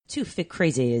Two Fit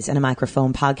Crazies and a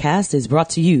Microphone podcast is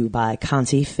brought to you by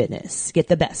Conti Fitness. Get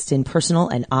the best in personal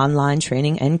and online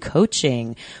training and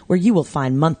coaching, where you will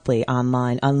find monthly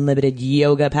online unlimited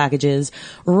yoga packages,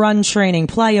 run training,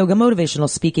 play yoga, motivational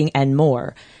speaking, and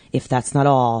more. If that's not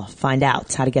all, find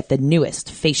out how to get the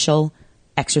newest facial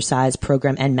exercise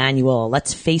program and manual.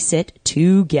 Let's face it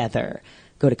together.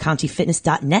 Go to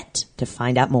contifitness.net to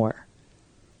find out more.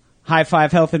 High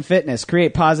Five Health and Fitness.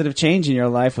 Create positive change in your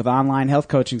life with online health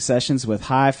coaching sessions with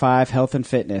High Five Health and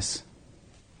Fitness.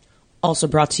 Also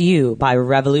brought to you by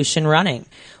Revolution Running.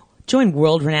 Join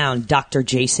world-renowned Dr.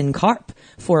 Jason Karp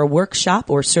for a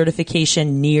workshop or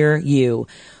certification near you.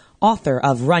 Author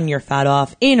of Run Your Fat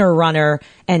Off, Inner Runner,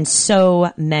 and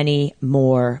so many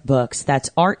more books.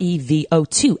 That's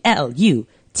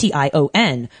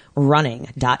REVO2LUTION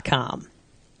running.com.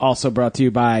 Also brought to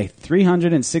you by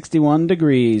 361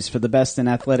 Degrees. For the best in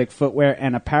athletic footwear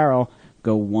and apparel,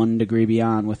 go 1 degree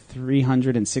beyond with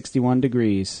 361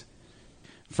 Degrees.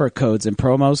 For codes and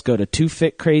promos, go to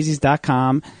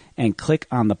twofitcrazies.com and click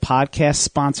on the podcast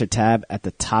sponsor tab at the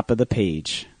top of the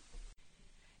page.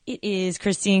 It is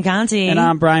Christine Conti. And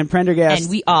I'm Brian Prendergast.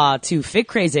 And we are Two Fit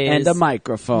Crazies. And a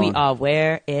microphone. We are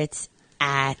where it's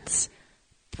at.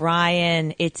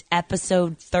 Brian, it's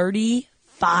episode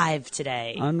 35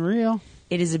 today. Unreal.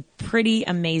 It is a pretty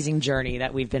amazing journey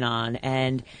that we've been on,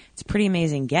 and it's a pretty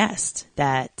amazing guest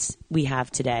that we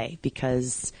have today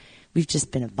because we've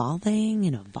just been evolving,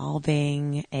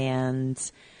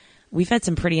 and we've had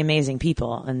some pretty amazing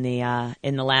people in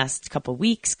the last couple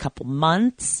weeks, couple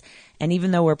months, and even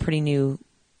though we're a pretty new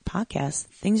podcast,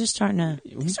 things are starting to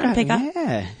pick up.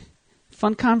 Yeah,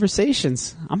 fun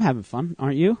conversations. I'm having fun,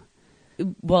 aren't you?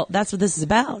 Well, that's what this is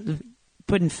about.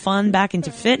 Putting fun back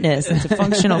into fitness, into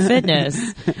functional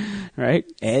fitness. Right?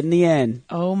 In the end.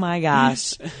 Oh, my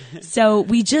gosh. So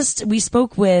we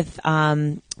spoke with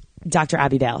Dr.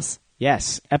 Abby Bales.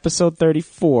 Yes. Episode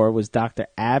 34 was Dr.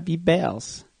 Abby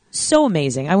Bales. So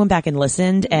amazing. I went back and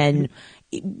listened, and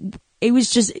it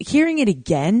was just hearing it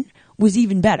again was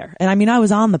even better. And I mean, I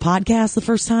was on the podcast the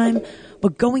first time,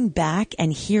 but going back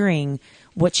and hearing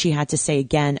what she had to say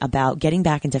again about getting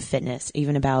back into fitness,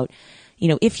 even about,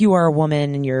 if you are a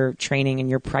woman and you're training and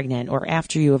you're pregnant, or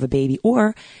after you have a baby,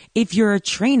 or if you're a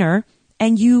trainer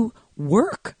and you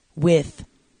work with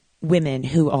women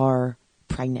who are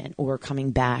pregnant or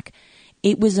coming back,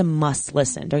 it was a must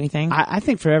listen, don't you think? I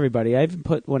think for everybody. I even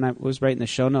put, when I was writing the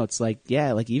show notes,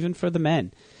 even for the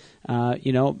men.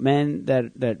 Men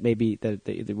that maybe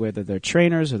whether they're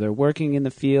trainers or they're working in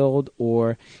the field,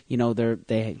 or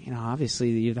they obviously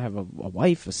you have a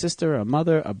wife, a sister, a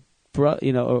mother, a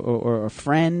or a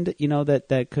friend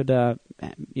that could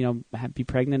be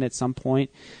pregnant at some point,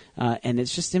 and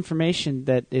it's just information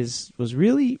that was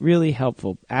really, really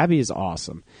helpful. Abby is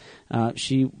awesome.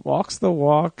 She walks the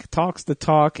walk, talks the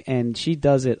talk, and she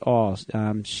does it all.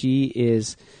 She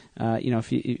is.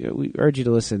 We urge you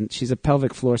to listen. She's a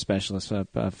pelvic floor specialist for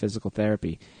physical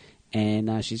therapy,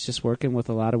 and she's just working with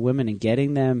a lot of women and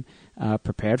getting them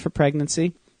prepared for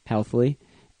pregnancy healthily,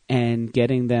 and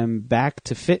getting them back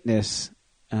to fitness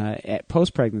at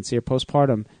post-pregnancy or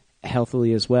postpartum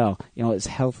healthily as well. As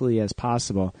healthily as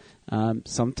possible.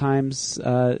 Sometimes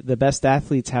the best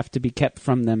athletes have to be kept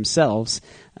from themselves,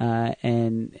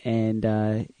 and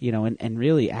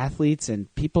really athletes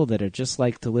and people that are just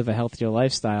like to live a healthier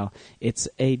lifestyle. It's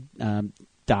a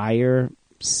dire,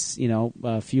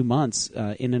 few months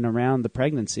in and around the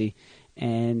pregnancy,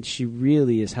 and she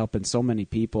really is helping so many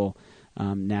people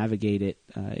navigate it,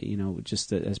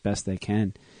 just as best they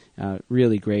can.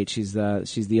 Really great. She's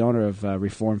the owner of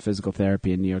Reform Physical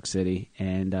Therapy in New York City,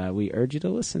 and we urge you to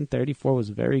listen. 34 was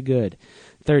very good.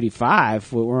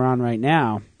 35, what we're on right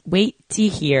now. Wait to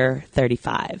hear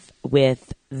 35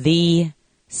 with the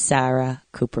Sarah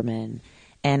Cooperman.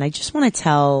 And I just want to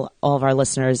tell all of our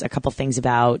listeners a couple things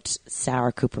about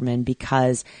Sarah Cooperman,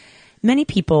 because many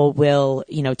people will,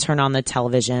 turn on the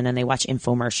television and they watch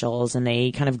infomercials and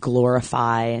they kind of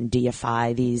glorify and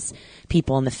deify these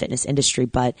people in the fitness industry.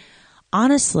 But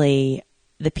honestly,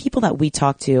 the people that we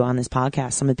talk to on this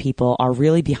podcast, some of the people are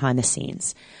really behind the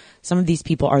scenes. Some of these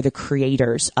people are the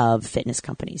creators of fitness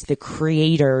companies, the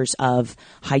creators of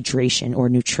hydration or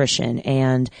nutrition.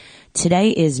 And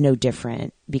today is no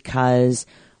different, because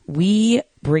we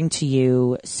bring to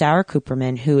you Sarah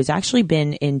Cooperman, who has actually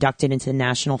been inducted into the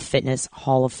National Fitness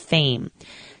Hall of Fame.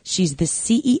 She's the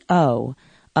CEO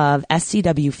of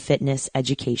SCW Fitness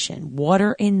Education,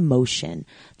 Water in Motion,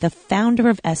 the founder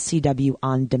of SCW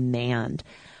On Demand.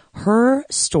 Her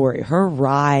story, her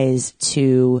rise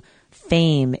to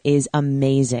fame is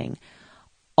amazing.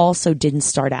 Also didn't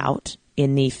start out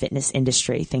in the fitness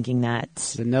industry, thinking that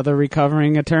It's another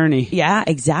recovering attorney. yeah,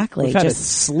 exactly. We've had a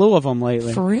slew of them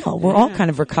lately. For real. We're all kind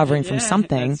of recovering from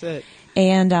something. That's it.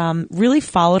 And really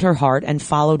followed her heart and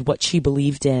followed what she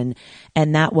believed in.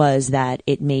 And that was that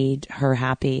it made her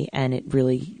happy and it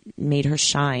really made her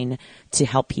shine to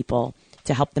help people,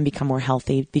 to help them become more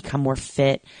healthy, become more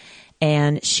fit.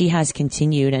 And she has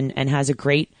continued and has a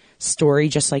great story,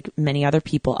 just like many other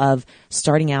people, of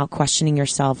starting out, questioning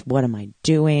yourself. What am I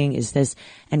doing? Is this?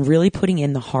 And really putting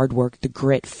in the hard work, the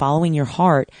grit, following your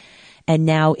heart. And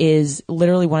now is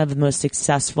literally one of the most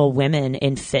successful women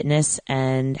in fitness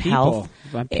and health.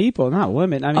 People, not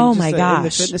women. I mean, oh just, my gosh. in the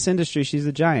fitness industry, she's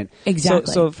a giant.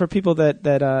 Exactly. So for people that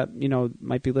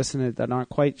might be listening that aren't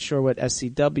quite sure what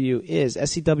SCW is,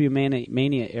 SCW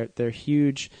Mania, they're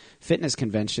huge fitness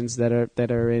conventions that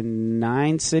are in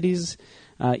 9 cities.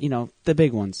 The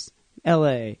big ones,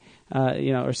 L.A.,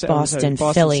 Boston, San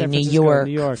Philly, Francisco,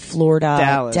 New York,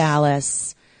 Florida,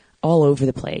 Dallas, all over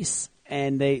the place.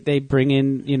 And they bring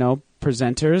in,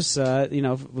 presenters,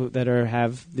 that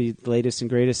have the latest and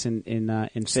greatest in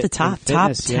It's the top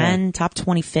 10, top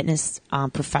 20 fitness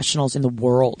professionals in the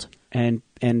world. And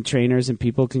trainers and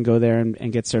people can go there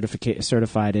and get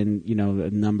certified in, a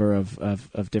number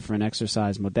of different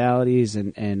exercise modalities.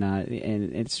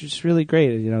 And it's just really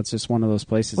great. It's just one of those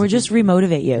places. Or just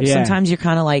remotivate you. Yeah. Sometimes you're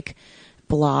kind of like,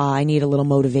 blah, I need a little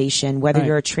motivation. Whether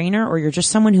you're a trainer or you're just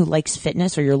someone who likes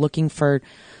fitness or you're looking for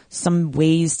some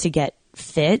ways to get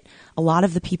fit. A lot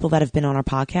of the people that have been on our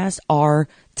podcast are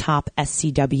top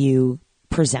SCW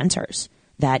presenters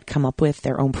that come up with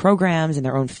their own programs and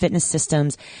their own fitness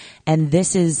systems. And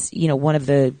this is, one of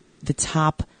the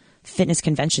top fitness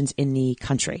conventions in the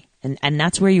country. And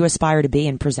that's where you aspire to be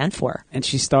and present for. And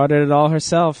she started it all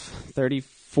herself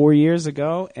 34 years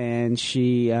ago. And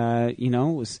she,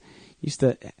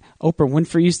 Oprah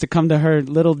Winfrey used to come to her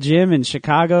little gym in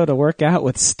Chicago to work out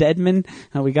with Stedman.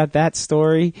 We got that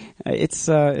story. It's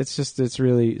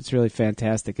really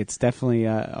fantastic. It's definitely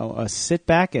a sit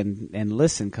back and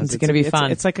listen, because it's going to be fun.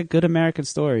 It's like a good American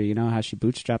story. How she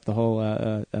bootstrapped the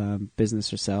whole business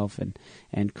herself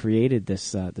and created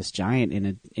this giant in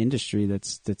an industry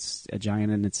that's a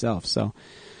giant in itself. So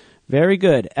very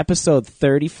good. Episode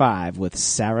 35 with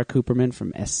Sarah Cooperman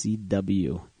from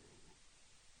SCW.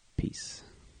 Peace.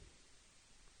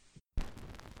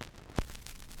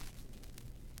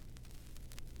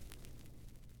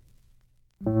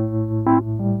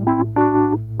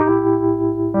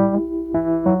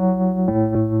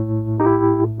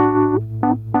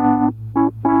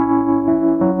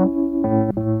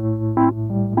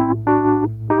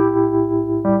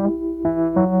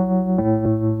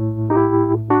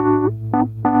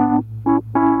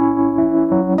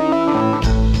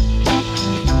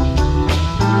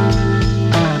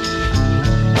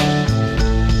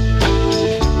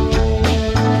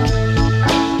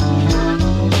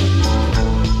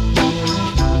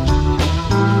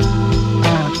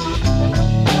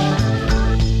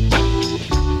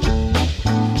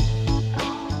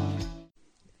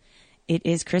 It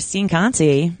is Christine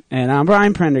Conti. And I'm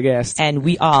Brian Prendergast. And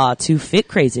we are Two Fit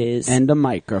Crazies. And the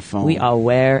microphone. We are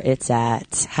where it's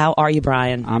at. How are you,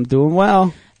 Brian? I'm doing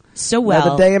well. So well.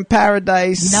 Another day in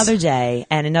paradise. Another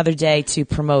day to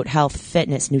promote health,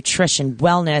 fitness, nutrition,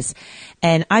 wellness.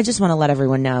 And I just want to let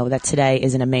everyone know that today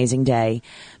is an amazing day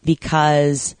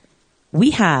because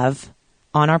we have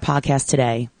on our podcast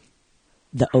today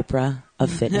the Oprah of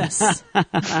fitness.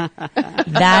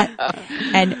 That,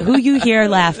 and who you hear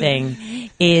laughing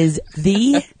is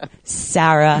the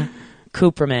Sarah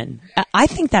Cooperman. I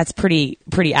think that's pretty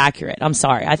accurate. I'm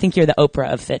sorry. I think you're the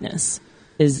Oprah of fitness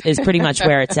is pretty much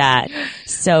where it's at.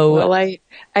 So, well, I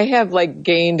have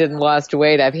gained and lost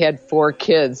weight. I've had 4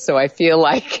 kids, so I feel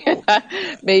like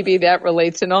maybe that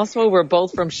relates. And also we're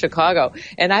both from Chicago.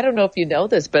 And I don't know if you know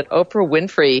this, but Oprah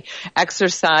Winfrey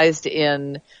exercised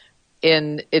in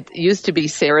it used to be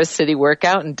Sarah's City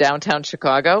Workout in downtown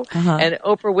Chicago. Uh-huh. And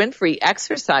Oprah Winfrey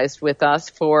exercised with us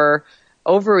for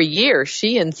over a year.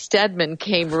 She and Stedman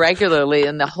came regularly,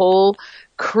 and the whole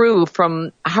crew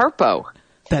from Harpo.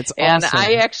 That's awesome. And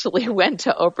I actually went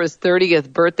to Oprah's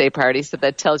 30th birthday party, so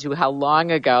that tells you how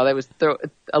long ago. That was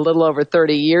a little over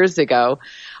 30 years ago.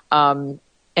 And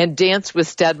danced with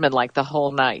Stedman the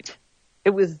whole night. It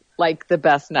was the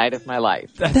best night of my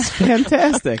life. That's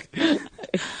fantastic.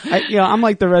 I'm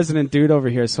like the resident dude over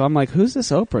here, so I'm like, who's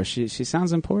this Oprah? She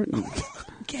sounds important.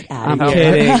 Get out I'm of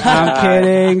here. kidding. I'm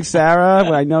kidding,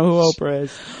 Sarah. I know who Oprah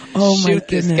is. Oh my Shoot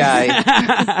goodness. this guy.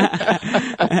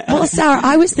 Well, Sarah,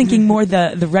 I was thinking more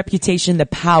the reputation, the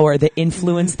power, the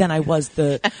influence than I was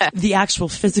the actual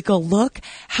physical look.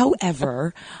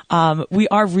 However, we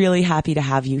are really happy to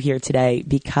have you here today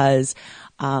because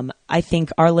I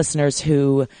think our listeners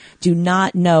who do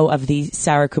not know of the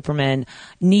Sarah Cooperman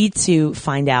need to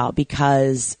find out,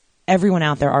 because everyone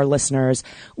out there, our listeners,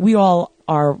 we all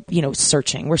are,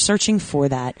 searching. We're searching for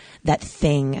that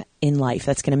thing in life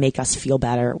that's going to make us feel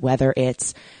better, whether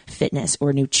it's fitness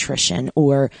or nutrition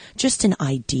or just an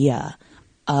idea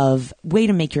of way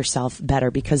to make yourself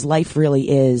better, because life really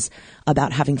is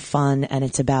about having fun, and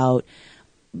it's about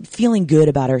feeling good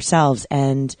about ourselves,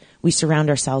 and we surround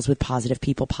ourselves with positive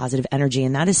people, positive energy.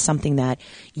 And that is something that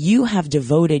you have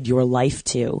devoted your life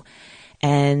to.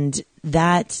 And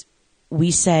that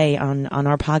we say on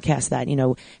our podcast that,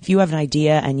 if you have an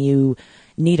idea and you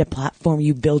need a platform,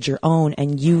 you build your own,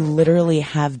 and you literally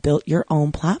have built your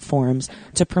own platforms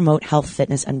to promote health,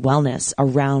 fitness, and wellness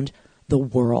around the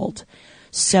world.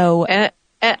 So And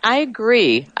I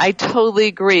agree. I totally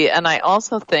agree. And I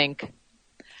also think,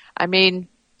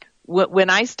 when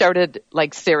I started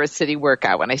like Sarah City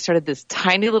Workout, when I started this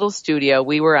tiny little studio,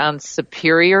 we were on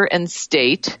Superior and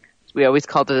State. We always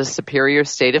called it a Superior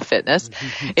State of Fitness.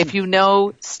 If you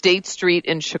know State Street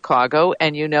in Chicago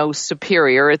and you know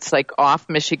Superior, it's like off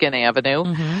Michigan Avenue.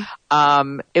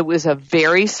 It was a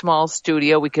very small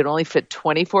studio. We could only fit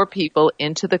 24 people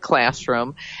into the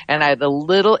classroom. And I had a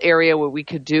little area where we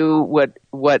could do what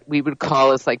we would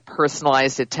call as like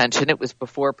personalized attention. It was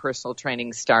before personal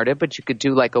training started, but you could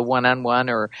do like a one-on-one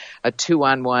or a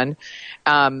two-on-one.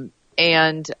 And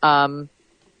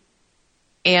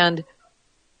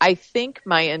I think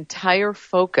my entire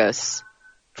focus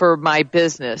for my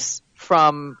business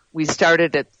we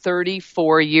started at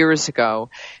 34 years ago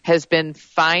has been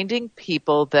finding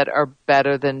people that are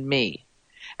better than me.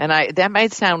 And that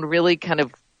might sound really kind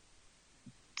of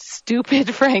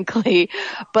stupid, frankly,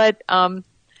 but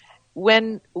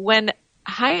when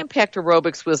high impact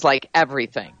aerobics was like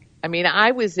everything.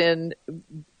 I was in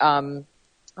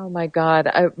oh my God.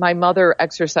 My mother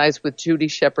exercised with Judy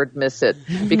Shepard Missett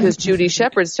because Judy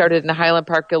Shepard started in Highland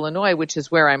Park, Illinois, which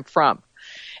is where I'm from.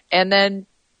 And then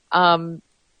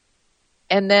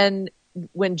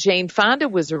when Jane Fonda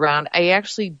was around, I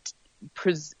actually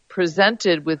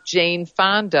presented with Jane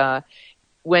Fonda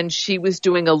when she was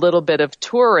doing a little bit of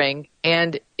touring,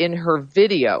 and in her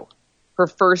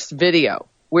first video,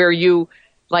 where you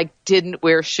like didn't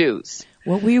wear shoes.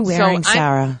 what were you wearing,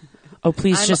 Sarah?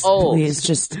 Please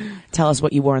just tell us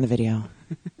what you wore in the video.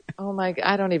 Oh my,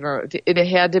 I don't even, it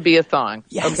had to be a thong.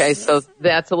 Yes. Okay. So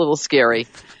that's a little scary,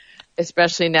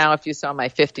 especially now if you saw my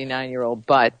 59-year-old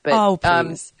butt, but,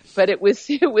 please. But it was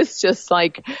just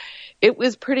like, it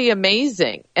was pretty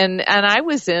amazing. And I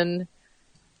was in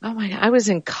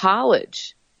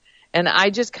college, and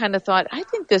I just kind of thought, I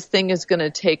think this thing is going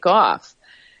to take off.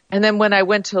 And then when I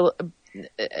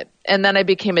and then I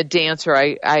became a dancer.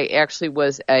 I actually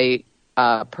was a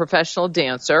professional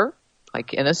dancer,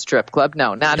 like in a strip club.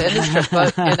 No, not in a strip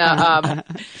club.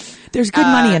 There's good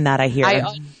money in that, I hear.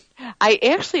 I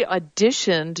actually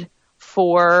auditioned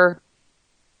for,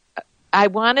 I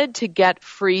wanted to get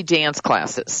free dance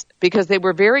classes because they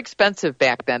were very expensive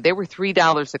back then. They were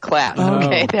 $3 a class.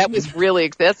 Okay. That was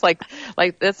really, that's like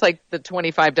the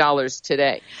 $25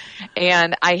 today.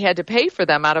 And I had to pay for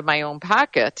them out of my own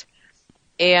pocket.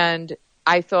 And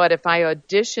I thought if I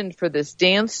auditioned for this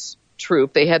dance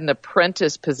troupe, they had an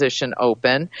apprentice position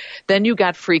open, then you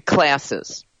got free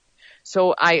classes.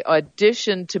 So I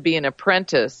auditioned to be an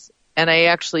apprentice, and I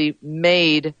actually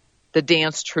made the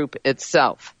dance troupe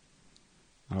itself,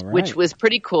 which was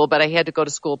pretty cool, but I had to go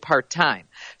to school part-time.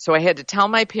 So I had to tell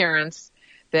my parents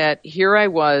that here I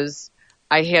was,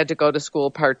 I had to go to school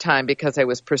part-time because I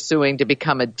was pursuing to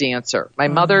become a dancer. My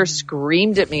mother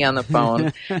screamed at me on the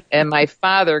phone, and my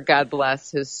father, God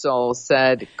bless his soul,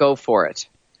 said, go for it.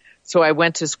 So I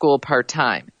went to school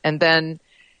part-time. And then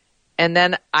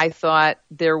I thought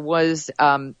there were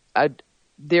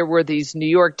these New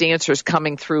York dancers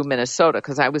coming through Minnesota,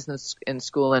 because I was in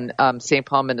school in St.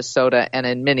 Paul, Minnesota, and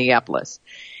in Minneapolis.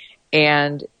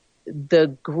 And the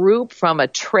group from a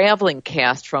traveling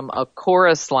cast from a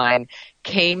chorus line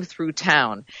came through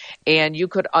town, and you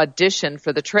could audition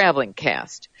for the traveling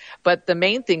cast. But the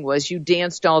main thing was you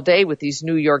danced all day with these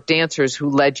New York dancers who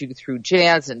led you through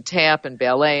jazz and tap and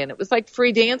ballet, and it was like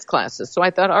free dance classes. So I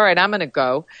thought, all right, I'm going to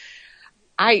go.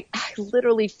 I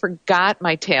literally forgot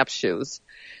my tap shoes.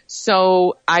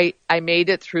 So I made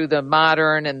it through the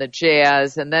modern and the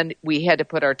jazz, and then we had to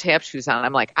put our tap shoes on.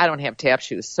 I'm like, I don't have tap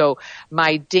shoes. So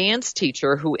my dance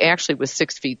teacher, who actually was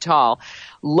 6 feet tall,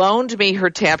 loaned me her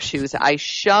tap shoes. I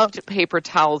shoved paper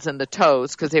towels in the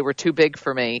toes because they were too big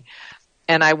for me.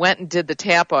 And I went and did the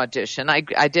tap audition.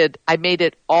 I made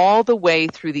it all the way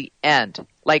through the end.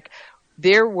 Like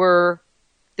there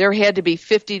had to be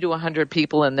 50 to 100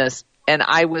 people in this, and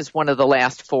I was one of the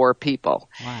last 4 people.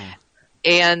 Wow.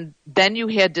 And then you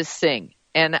had to sing.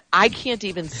 And I can't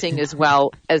even sing as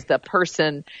well as the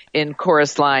person in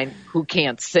chorus line who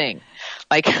can't sing.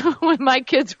 Like when my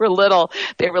kids were little,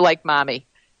 they were like, Mommy,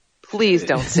 please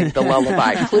don't sing the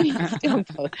lullaby. Please don't.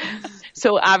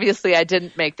 So obviously I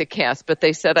didn't make the cast, but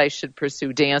they said I should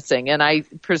pursue dancing. And I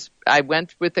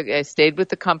stayed with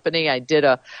the company. I did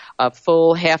a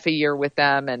full half a year with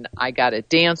them, and I got a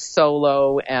dance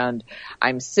solo, and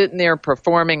I'm sitting there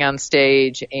performing on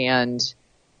stage, and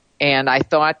I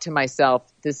thought to myself,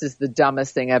 this is the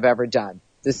dumbest thing I've ever done.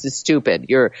 This is stupid.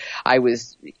 I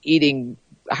was eating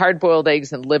hard-boiled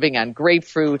eggs and living on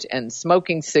grapefruit and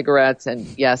smoking cigarettes.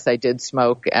 And yes, I did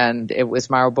smoke, and it was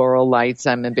Marlboro Lights,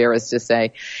 I'm embarrassed to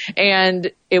say.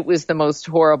 And it was the most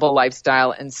horrible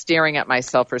lifestyle, and staring at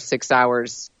myself for 6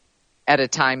 hours at a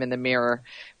time in the mirror,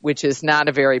 which is not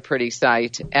a very pretty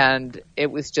sight. And it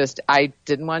was just, I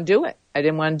didn't want to do it. I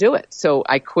didn't want to do it. So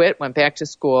I quit, went back to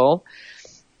school.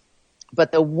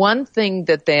 But the one thing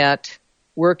that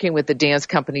working with the dance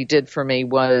company did for me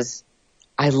was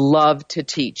I loved to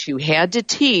teach. You had to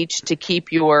teach to keep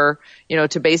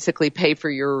to basically pay for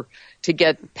to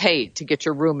get paid, to get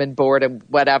your room and board and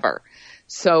whatever.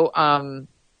 So,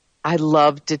 I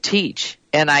loved to teach,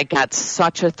 and I got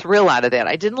such a thrill out of that.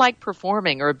 I didn't like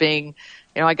performing or being,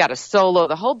 I got a solo,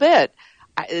 the whole bit.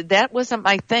 That wasn't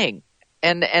my thing.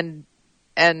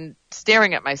 And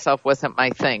staring at myself wasn't my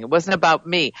thing. It wasn't about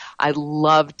me. I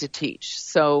loved to teach.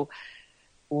 So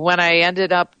when I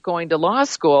ended up going to law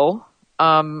school,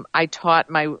 I taught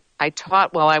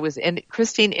while I was in.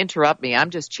 Christine, interrupt me. I'm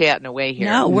just chatting away here.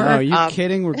 No, are you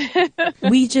kidding?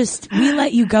 We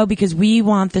let you go because we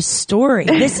want the story.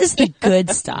 This is the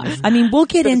good stuff. I mean, we'll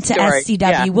get into SCW.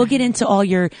 Yeah. We'll get into all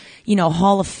your,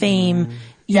 Hall of Fame,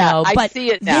 but I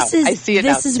see it now.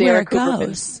 This is where it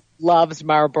goes. Loves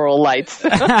Marlboro Lights. You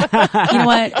know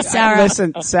what, Sarah?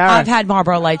 Listen, Sarah. I've had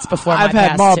Marlboro Lights before. I've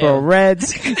had Marlboro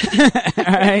Reds. All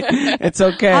right, it's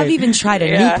okay. I've even tried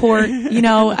a Newport.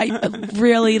 I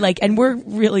really and we're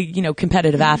really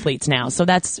competitive athletes now. So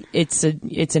it's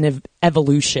an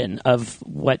evolution of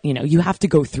what you have to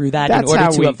go through that in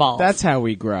order to evolve. That's how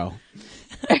we grow.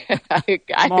 I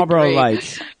Marlboro agree.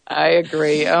 Lights. I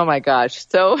agree. Oh my gosh.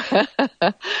 So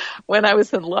when I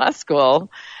was in law school,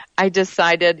 I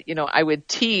decided, I would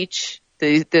teach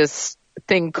this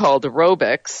thing called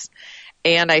aerobics,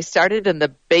 and I started in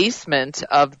the basement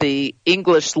of the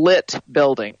English Lit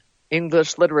building,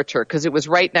 English literature, because it was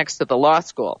right next to the law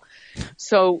school.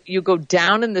 So you go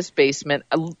down in this basement.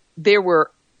 There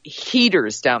were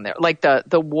heaters down there, like the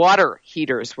water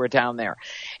heaters were down there.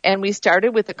 And we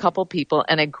started with a couple people,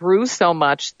 and it grew so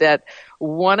much that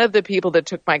one of the people that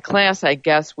took my class, I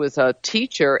guess, was a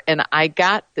teacher, and I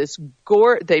got this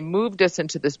they moved us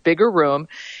into this bigger room.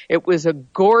 It was a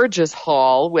gorgeous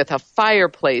hall with a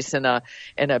fireplace and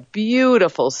a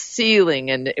beautiful ceiling,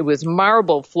 and it was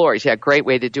marble floors. Yeah, great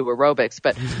way to do aerobics,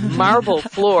 but marble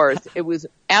floors. It was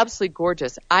absolutely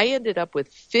gorgeous. I ended up with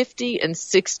 50 and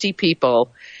 60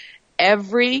 people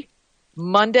every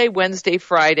Monday, Wednesday,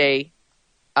 Friday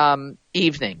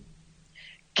evening.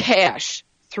 Cash,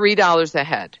 $3 a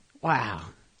head. Wow.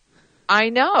 I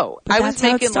know. But I was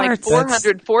making like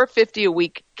 $400, $450 a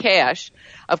week cash.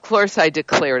 Of course, I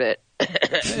declared it.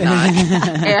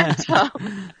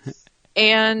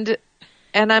 and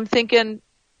I'm thinking,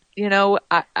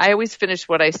 I always finish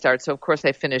what I start. So of course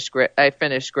I finished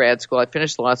grad school. I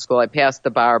finished law school. I passed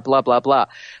the bar, blah, blah, blah.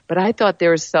 But I thought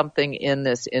there was something in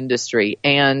this industry.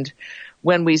 And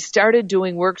when we started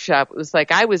doing workshop, it was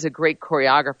like I was a great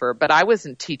choreographer, but I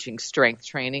wasn't teaching strength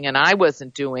training, and I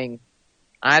wasn't doing,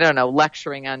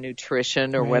 lecturing on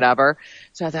nutrition or whatever.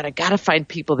 So I thought, I got to find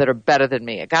people that are better than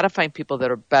me.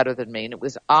 And it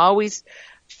was always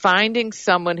finding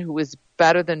someone who was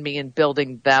better than me and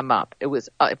building them up. It was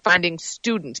finding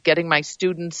students, getting my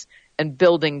students and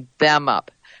building them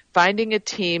up, finding a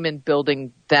team and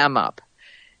building them up.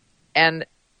 And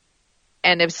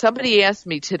if somebody asked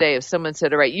me today, if someone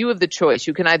said, all right, you have the choice.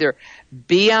 You can either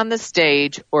be on the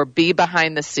stage or be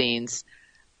behind the scenes,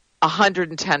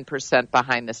 110%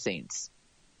 behind the scenes.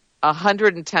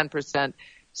 110%.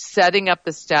 setting up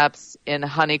the steps in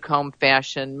honeycomb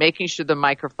fashion, making sure the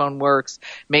microphone works,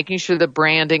 making sure the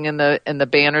branding and the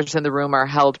banners in the room are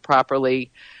held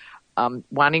properly,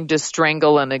 wanting to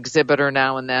strangle an exhibitor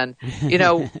now and then,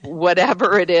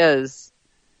 whatever it is,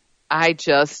 I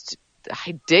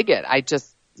dig it. I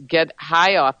just get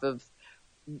high off of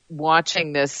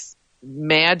watching this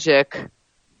magic,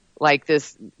 like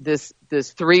this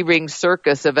 3-ring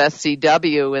circus of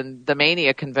SCW and the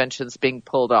Mania conventions being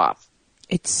pulled off.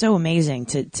 It's so amazing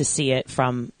to see it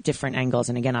from different angles.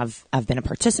 And again, I've been a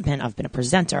participant, I've been a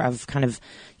presenter, I've kind of,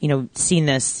 seen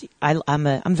this.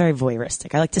 I'm very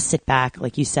voyeuristic. I like to sit back,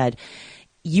 like you said.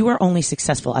 You are only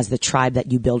successful as the tribe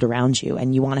that you build around you,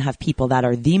 and you want to have people that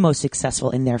are the most successful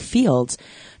in their fields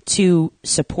to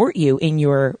support you in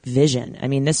your vision. I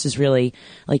mean, this is really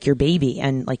like your baby.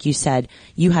 And like you said,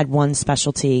 you had one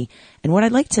specialty. And what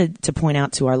I'd like to point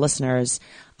out to our listeners,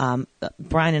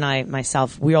 Brian and I,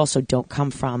 myself, we also don't come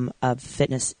from a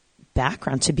fitness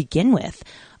background to begin with.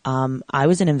 I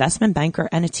was an investment banker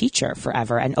and a teacher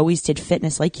forever and always did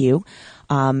fitness like you.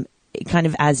 Kind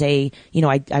of as I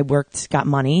worked, got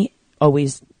money,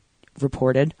 always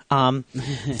reported,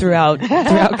 throughout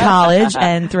college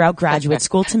and throughout graduate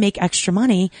school to make extra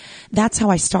money. That's how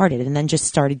I started, and then just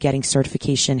started getting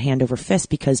certification hand over fist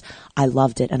because I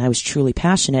loved it and I was truly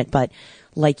passionate. But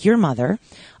like your mother,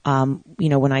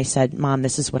 when I said, Mom,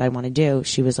 this is what I want to do,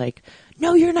 she was like,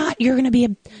 no, you're not. You're going to be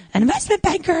an investment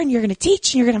banker and you're going to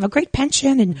teach and you're going to have a great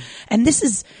pension. And this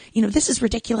is, this is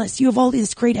ridiculous. You have all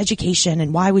this great education.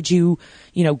 And why would you,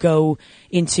 go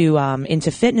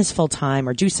into fitness full time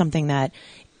or do something that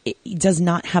does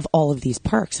not have all of these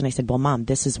perks? And I said, well, Mom,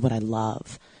 this is what I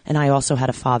love. And I also had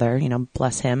a father,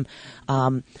 bless him,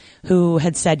 who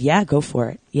had said, yeah, go for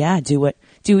it. Yeah, do what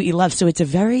you love. So it's a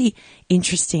very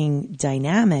interesting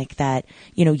dynamic that,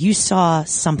 you saw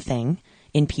something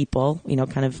in people,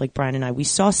 kind of like Brian and I, we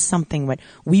saw something what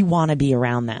we want to be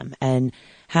around them. And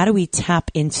how do we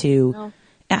tap into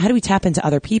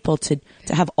other people to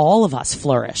have all of us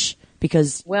flourish?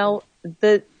 Because, well,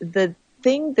 the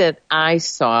thing that I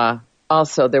saw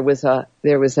also, there was a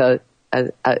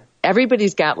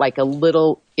everybody's got like a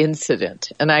little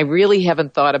incident, and I really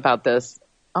haven't thought about this.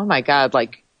 Oh my God.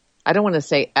 Like, I don't want to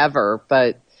say ever,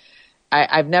 but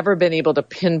I've never been able to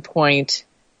pinpoint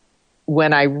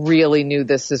when I really knew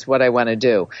this is what I want to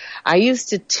do. I used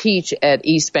to teach at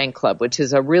East Bank Club, which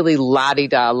is a really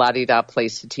la-di-da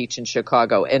place to teach in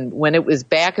Chicago. And when it was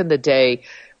back in the day,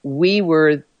 we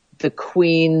were the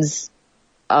queens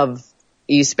of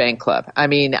East Bank Club. I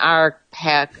mean, our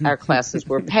classes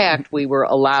were packed. We were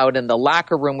allowed in the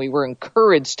locker room. We were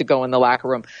encouraged to go in the locker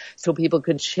room so people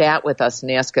could chat with us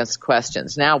and ask us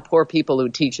questions. Now, poor people who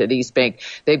teach at East Bank,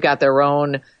 they've got their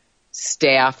own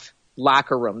staff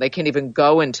locker room. They can't even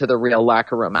go into the real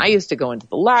locker room. I used to go into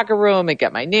the locker room and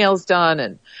get my nails done,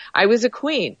 and I was a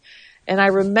queen. And I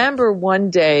remember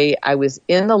one day I was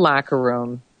in the locker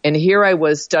room, and here I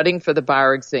was studying for the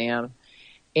bar exam,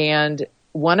 and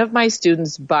one of my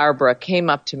students, Barbara, came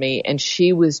up to me, and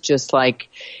she was just like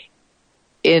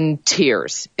in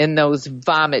tears, in those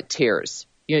vomit tears.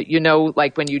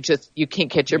 Like when you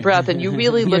can't catch your breath and you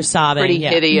really look pretty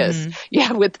hideous. Mm-hmm.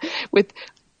 Yeah, with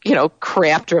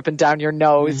crap dripping down your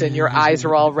nose and your eyes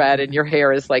are all red and your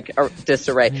hair is like a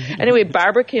disarray. Anyway,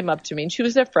 Barbara came up to me, and she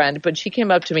was a friend, but she came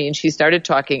up to me and she started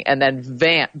talking, and then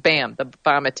bam, the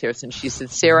vomit tears. And she said,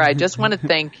 Sarah, I just want to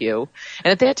thank you.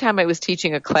 And at that time I was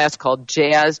teaching a class called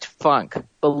Jazzed Funk,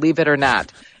 believe it or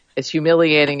not. As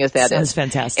humiliating as that Sounds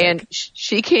fantastic. And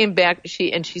she came back,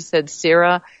 she said,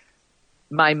 Sarah,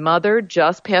 my mother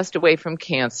just passed away from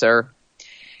cancer,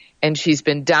 and she's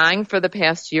been dying for the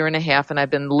past year and a half, and I've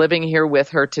been living here with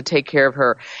her to take care of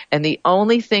her. And the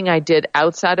only thing I did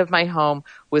outside of my home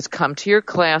was come to your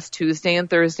class Tuesday and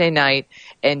Thursday night,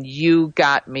 and you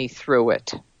got me through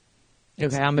it.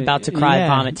 Okay, I'm about to cry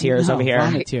vomit tears over here.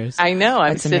 Vomit tears. I know.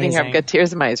 I'm That's sitting here. amazing. I've got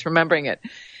tears in my eyes remembering it.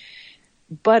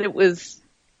 But it was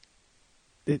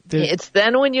it's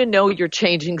then when you know you're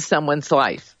changing someone's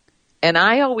life. And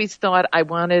I always thought I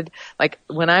wanted, like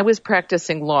when I was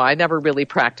practicing law, I never really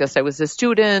practiced. I was a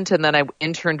student, and then I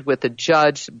interned with a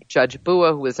judge, Judge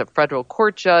Bua, who was a federal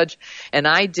court judge, and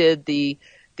I did the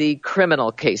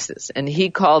criminal cases. And he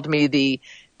called me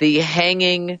the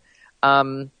hanging,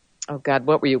 oh God,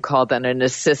 what were you called then? An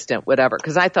assistant, whatever.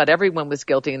 Because I thought everyone was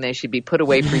guilty and they should be put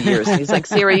away for years. And he's like,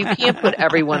 Sarah, you can't put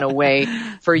everyone away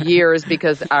for years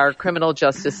because our criminal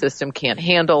justice system can't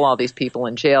handle all these people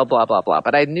in jail, blah, blah, blah.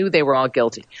 But I knew they were all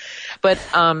guilty. But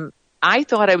I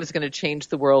thought I was going to change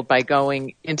the world by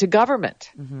going into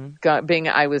government.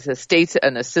 I was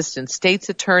an assistant state's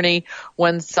attorney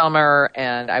one summer,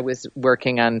 and I was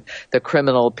working on the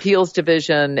criminal appeals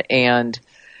division, and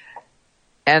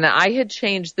I had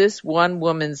changed this one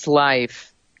woman's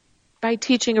life by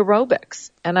teaching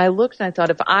aerobics. And I looked and I thought,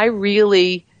 if I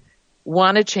really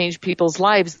want to change people's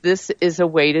lives, this is a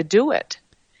way to do it.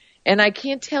 And I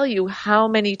can't tell you how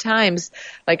many times,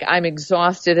 like, I'm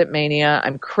exhausted at Mania.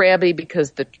 I'm crabby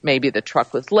because maybe the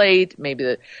truck was late.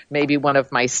 Maybe one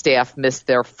of my staff missed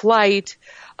their flight.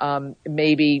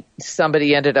 Maybe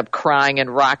somebody ended up crying and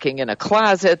rocking in a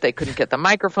closet. They couldn't get the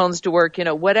microphones to work.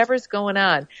 Whatever's going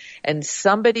on. And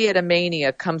somebody at a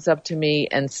Mania comes up to me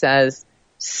and says,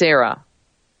 Sarah,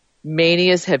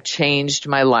 Manias have changed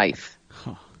my life.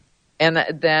 Huh.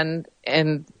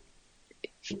 And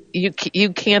you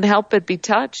can't help but be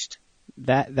touched.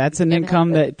 That's an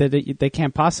income that they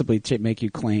can't possibly make you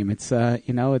claim. It's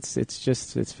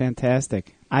it's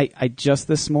fantastic. I just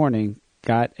this morning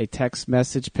got a text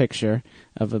message picture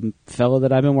of a fellow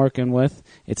that I've been working with.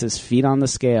 It's his feet on the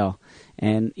scale.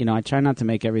 And, I try not to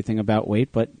make everything about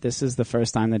weight, but this is the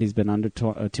first time that he's been under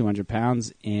 200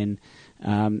 pounds in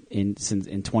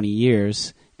 20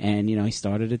 years. And, he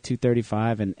started at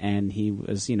 235 and he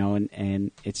was, and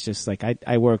it's just like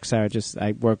I work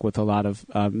with a lot of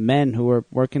men who are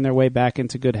working their way back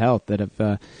into good health that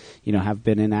have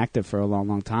been inactive for a long,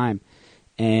 long time.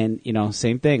 And,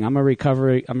 same thing. I'm a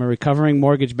recovering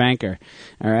mortgage banker.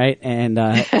 All right. And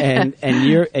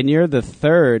you're the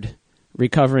third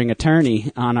recovering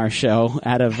attorney on our show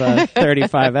out of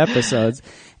 35 episodes.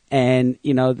 And,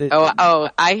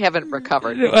 I haven't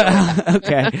recovered.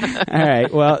 Okay. All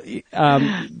right. Well,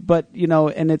 but,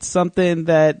 and it's something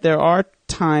that there are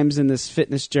times in this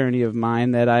fitness journey of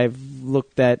mine that I've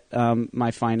looked at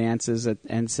my finances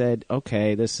and said,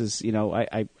 okay, this is,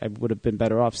 I would have been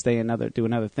better off doing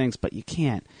other things, but you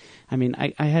can't. I mean,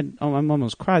 I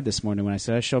almost cried this morning when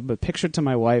I showed a picture to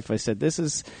my wife. I said, this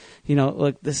is,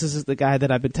 look, this is the guy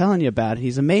that I've been telling you about.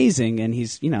 He's amazing. And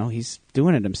he's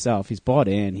doing it himself. He's bought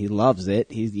in. He loves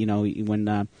it. He's,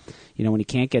 when he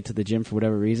can't get to the gym for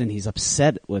whatever reason, he's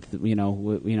upset with,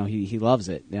 he loves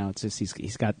it. It's just,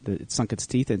 he's got it sunk its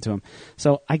teeth into him.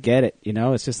 So I get it.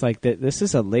 It's just like this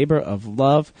is a labor of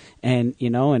love. And,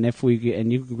 and if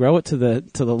you grow it to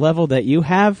the level that you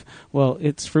have, well,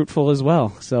 it's fruitful as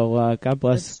well. So, God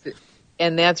bless.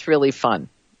 And that's really fun.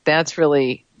 That's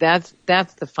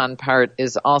the fun part,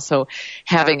 is also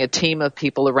having a team of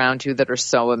people around you that are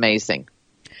so amazing.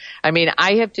 I mean,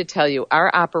 I have to tell you,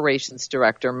 our operations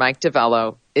director, Mike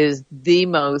DeVello, is the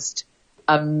most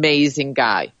amazing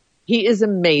guy. He is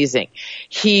amazing.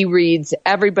 He reads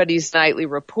everybody's nightly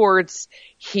reports.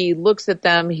 He looks at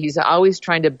them. He's always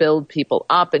trying to build people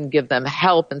up and give them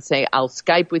help and say, I'll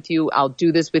Skype with you. I'll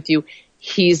do this with you.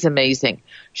 He's amazing.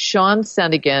 Sean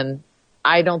Sennigan,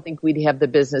 I don't think we'd have the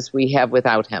business we have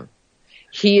without him.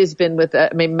 He has been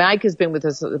Mike has been with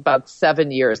us about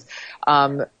 7 years.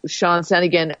 Sean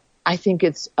Sennigan, I think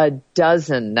it's a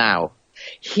dozen now.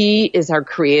 He is our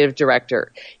creative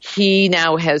director. He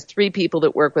now has 3 people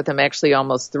that work with him, actually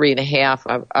almost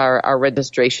 3.5. Our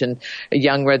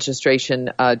young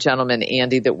registration gentleman,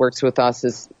 Andy, that works with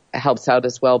us helps out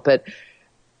as well. But,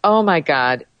 oh my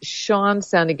God, Sean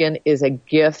Sennigan is a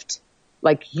gift.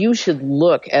 Like, you should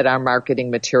look at our marketing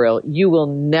material. You will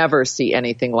never see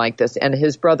anything like this. And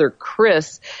his brother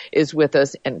Chris is with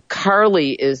us, and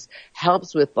Carly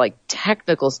helps with like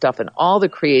technical stuff and all the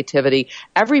creativity.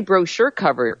 Every brochure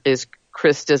cover is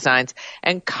Chris designs.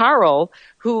 And Carl,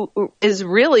 who is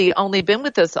really only been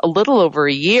with us a little over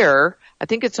a year, I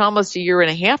think it's almost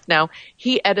 1.5 years now,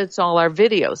 he edits all our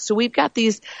videos. So we've got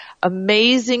these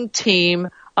amazing team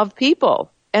of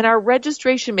people. And our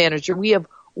registration manager, we have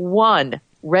one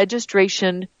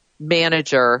registration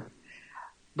manager.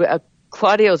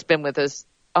 Claudio's been with us,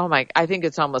 I think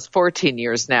it's almost 14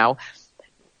 years now,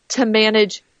 to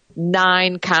manage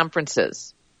 9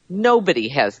 conferences. Nobody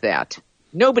has that.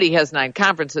 Nobody has 9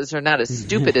 conferences. They're not as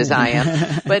stupid as I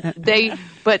am.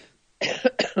 But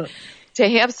to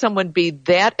have someone be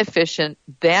that efficient,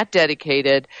 that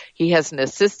dedicated, he has an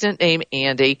assistant named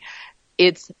Andy.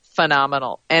 It's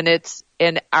phenomenal.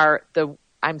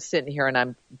 I'm sitting here and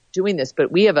I'm doing this,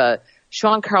 but we have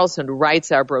Sean Carlson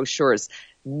writes our brochures,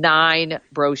 9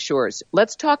 brochures.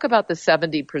 Let's talk about the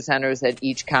 70 presenters at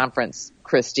each conference,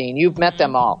 Christine. You've met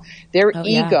them all. Their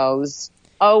egos,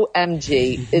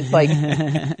 OMG. It's like,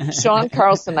 Sean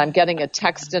Carlson, I'm getting a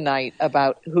text tonight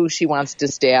about who she wants to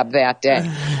stab that day.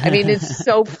 I mean, it's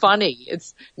so funny.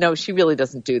 No, she really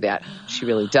doesn't do that. She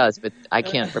really does, but I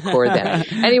can't record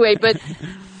that. Anyway,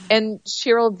 And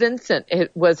Cheryl Vincent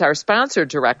was our sponsor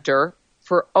director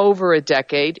for over a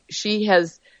decade. She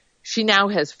now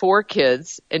has 4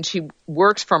 kids, and she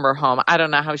works from her home. I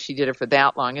don't know how she did it for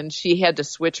that long. And she had to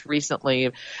switch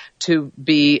recently to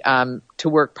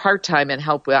work part-time and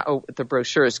help with the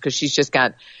brochures because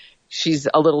she's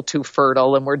a little too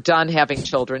fertile, and we're done having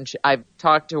children. I've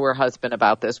talked to her husband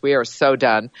about this. We are so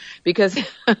done because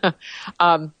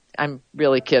I'm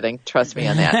really kidding. Trust me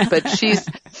on that.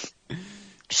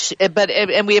 But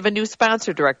and we have a new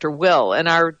sponsor director, Will, and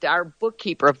our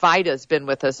bookkeeper, Vida's been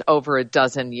with us over a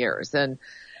dozen years. And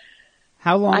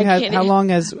how long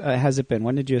has it been?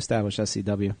 When did you establish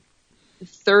SCW?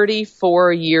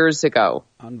 34 years ago.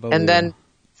 Unbelievable. And then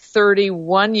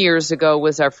 31 years ago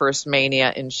was our first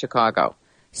Mania in Chicago.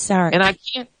 Sarah. And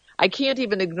I can't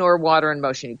even ignore Water in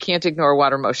Motion. You can't ignore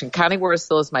Water in Motion. Connie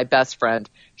Worsthall is my best friend.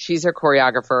 She's our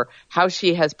choreographer. How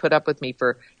she has put up with me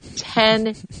for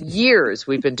 10 years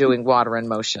we've been doing Water in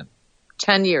Motion.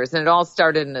 10 years. And it all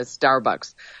started in a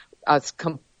Starbucks.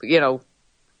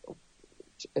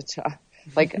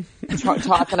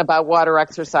 Talking about water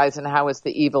exercise and how it's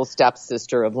the evil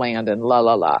stepsister of land and la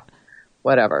la la.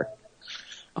 Whatever.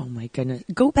 Oh my goodness.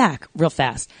 Go back real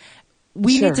fast.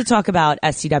 We Sure. need to talk about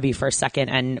SCW for a second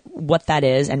and what that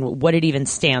is and what it even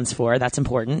stands for. That's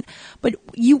important. But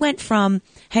you went from,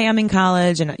 hey, I'm in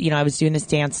college and, I was doing this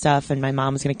dance stuff and my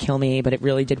mom was going to kill me, but it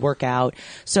really did work out.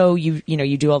 So you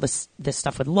do all this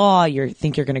stuff with law. You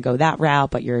think you're going to go that route,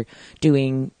 but you're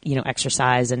doing,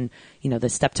 exercise and, the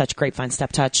step touch, grapevine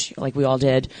step touch, like we all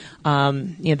did.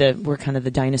 We're kind of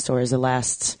the dinosaurs, the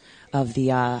last of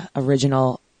the,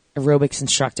 original aerobics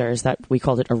instructors that we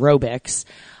called it aerobics.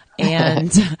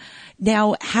 And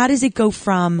now how does it go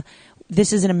from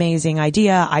this is an amazing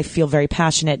idea, I feel very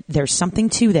passionate, there's something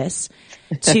to this,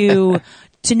 to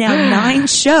now 9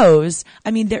 shows?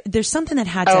 I mean, there's something that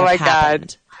had to have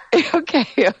happened. God.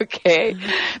 Okay.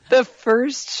 The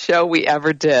first show we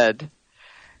ever did,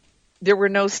 there were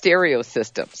no stereo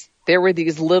systems. There were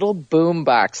these little boom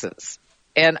boxes.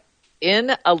 And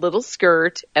in a little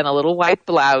skirt and a little white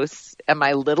blouse and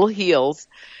my little heels,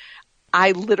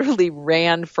 I literally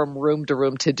ran from room to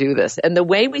room to do this. And the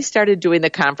way we started doing the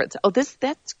conference,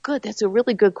 that's good. That's a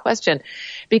really good question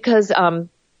because, the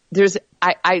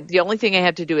only thing I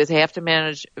had to do is I have to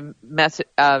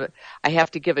I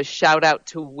have to give a shout out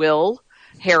to Will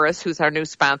Harris, who's our new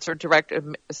sponsor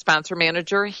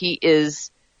manager. He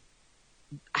is,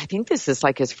 I think this is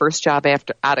like his first job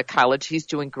out of college. He's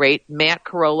doing great. Matt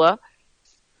Carolla,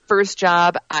 first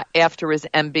job after his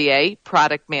MBA,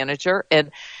 product manager.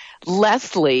 And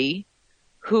Leslie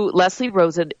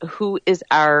Rosen, who is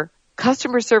our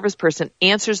customer service person,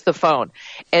 answers the phone.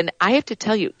 And I have to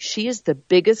tell you, she is the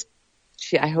biggest,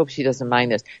 I hope she doesn't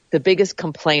mind this, the biggest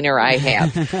complainer I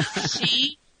have.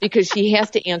 Because she has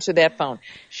to answer that phone.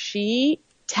 She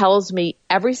tells me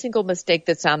every single mistake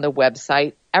that's on the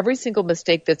website, every single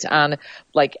mistake that's on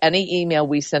like any email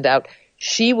we send out.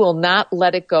 She will not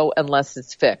let it go unless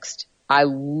it's fixed. I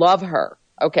love her.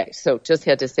 Okay, so just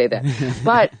had to say that.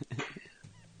 But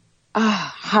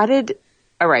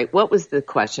all right, what was the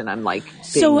question? I'm like,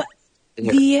 so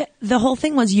the whole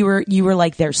thing was you were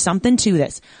like, there's something to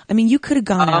this. I mean, you could have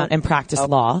gone out and practiced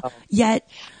law, yet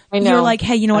you're like,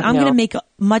 hey, you know what? I'm going to make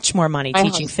much more money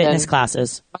teaching fitness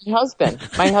classes. My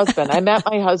husband. I met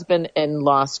my husband in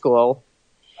law school.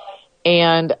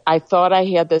 And I thought I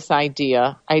had this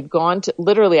idea. I'd gone to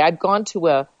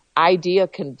a idea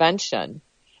convention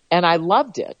and I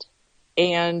loved it.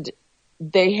 And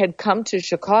they had come to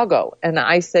Chicago and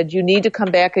I said, you need to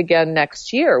come back again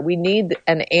next year. We need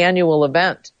an annual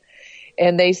event.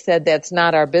 And they said, that's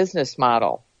not our business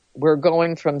model. We're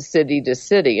going from city to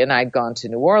city. And I'd gone to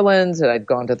New Orleans and I'd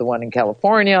gone to the one in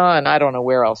California and I don't know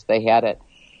where else they had it.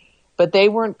 But they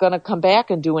weren't going to come back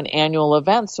and do an annual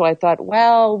event. So I thought,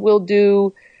 well, we'll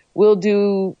do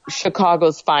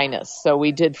Chicago's finest. So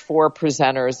we did 4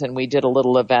 presenters and we did a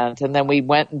little event. And then we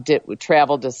we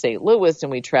traveled to St. Louis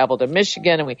and we traveled to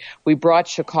Michigan and we brought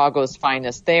Chicago's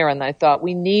finest there. And I thought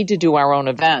we need to do our own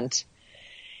event.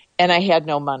 And I had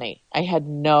no money.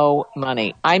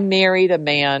 I married a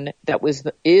man that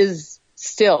is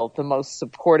still the most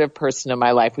supportive person in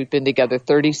my life. We've been together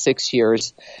 36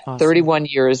 years, awesome. 31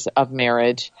 years of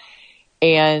marriage.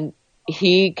 And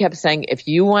he kept saying, if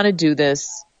you want to do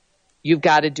this, you've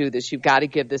got to do this. You've got to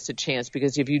give this a chance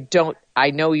because if you don't, I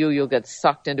know you'll get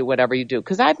sucked into whatever you do.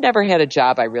 Because I've never had a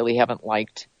job I really haven't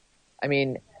liked. I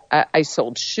mean, I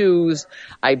sold shoes.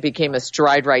 I became a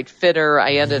Stride Right fitter.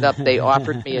 They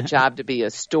offered me a job to be a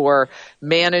store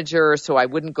manager so I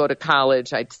wouldn't go to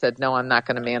college. I said, no, I'm not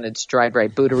going to manage Stride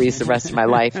Right booteries the rest of my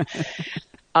life.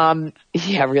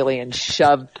 Yeah, really, and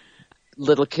shove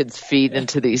little kids' feet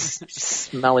into these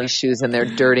smelly shoes, and they're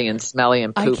dirty and smelly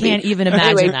and poopy. I can't even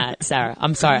imagine Anyway. that, Sarah.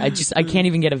 I'm sorry. I can't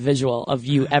even get a visual of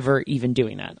you ever even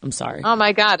doing that. I'm sorry. Oh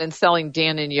my God, and selling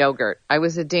Dannon yogurt. I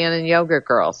was a Dannon yogurt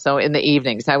girl, so in the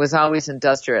evenings I was always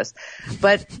industrious.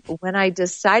 But when I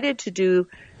decided to do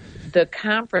the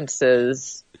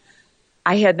conferences,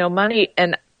 I had no money,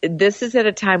 and this is at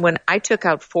a time when I took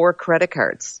out 4 credit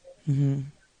cards. Mm-hmm.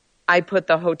 I put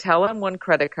the hotel on one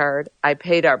credit card. I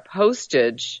paid our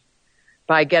postage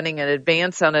by getting an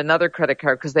advance on another credit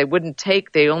card because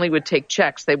they only would take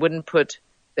checks. They won't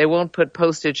put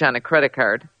postage on a credit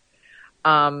card.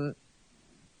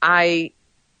 I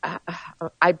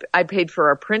paid for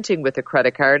our printing with a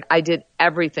credit card. I did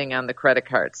everything on the credit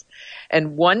cards.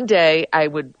 And one day I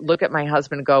would look at my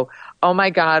husband and go, oh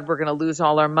my God, we're going to lose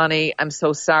all our money. I'm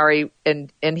so sorry.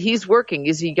 And he's working.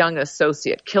 He's a young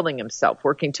associate, killing himself,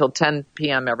 working till 10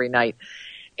 p.m. every night.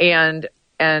 And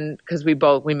cause we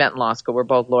met in law school. We're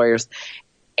both lawyers.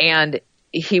 And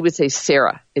he would say,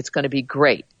 Sarah, it's going to be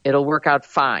great. It'll work out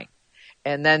fine.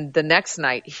 And then the next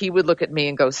night, he would look at me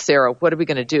and go, Sarah, what are we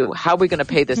going to do? How are we going to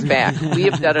pay this back? We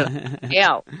have done it.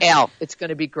 Al, it's going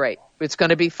to be great. It's going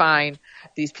to be fine.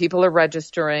 These people are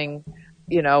registering.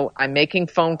 I'm making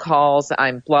phone calls.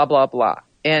 I'm blah, blah, blah.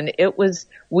 And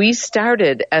we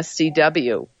started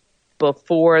SCW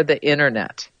before the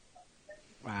internet.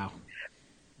 Wow.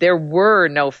 There were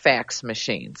no fax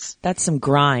machines. That's some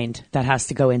grind that has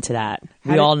to go into that.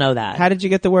 We all know that. How did you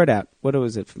get the word out? What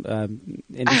was it?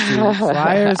 Industry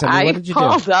flyers? What did you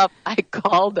do? I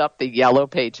called up the Yellow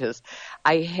Pages.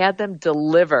 I had them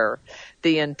deliver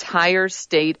the entire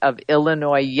state of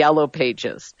Illinois Yellow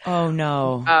Pages. Oh,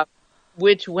 no.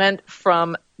 Which went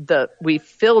from we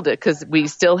filled it because we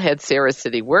still had Sarah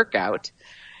City Workout.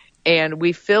 And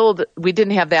we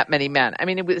didn't have that many men. I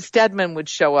mean, Stedman would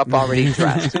show up already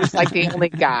dressed. He was like the only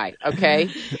guy, okay?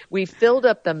 We filled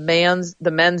up the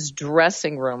men's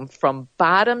dressing room from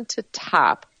bottom to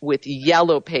top with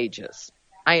Yellow Pages.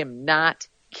 I am not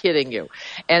kidding you.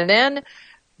 And then,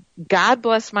 God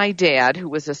bless my dad, who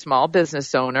was a small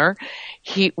business owner.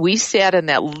 We sat in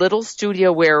that little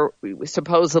studio where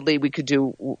supposedly we could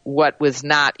do what was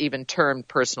not even termed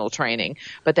personal training,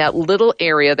 but that little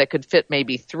area that could fit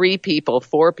maybe 3 people,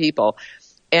 4 people.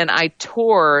 And I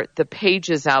tore the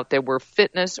pages out that were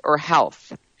fitness or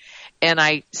health. And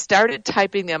I started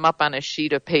typing them up on a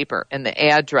sheet of paper in the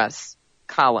address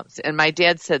columns. And my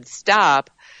dad said,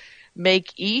 stop.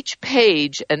 Make each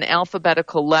page an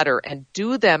alphabetical letter and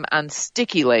do them on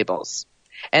sticky labels.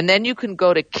 And then you can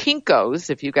go to Kinko's,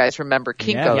 if you guys remember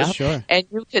Kinko's, yeah, sure. And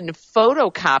you can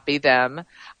photocopy them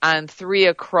on 3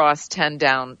 across 10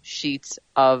 down sheets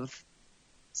of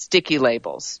sticky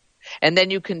labels. And then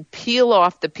you can peel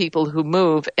off the people who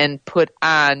move and put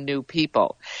on new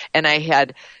people. And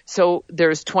so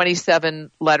there's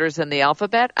 27 letters in the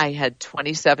alphabet. I had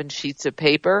 27 sheets of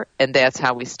paper, and that's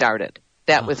how we started.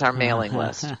 That was our mailing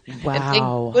list. Wow. And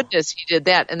thank goodness he did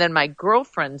that. And then my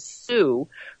girlfriend, Sue,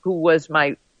 who was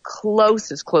my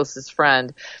closest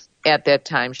friend at that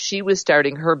time, she was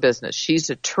starting her business.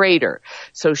 She's a trader.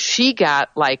 So she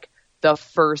got like the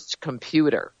first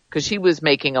computer because she was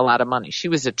making a lot of money. She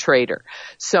was a trader.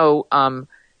 So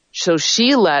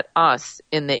she let us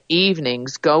in the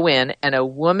evenings go in, and a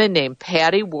woman named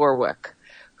Patty Warwick,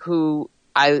 who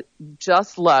I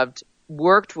just loved,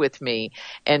 worked with me,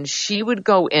 and she would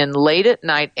go in late at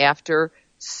night after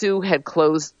Sue had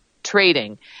closed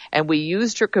trading, and we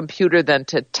used her computer then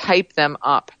to type them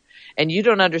up. And you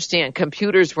don't understand,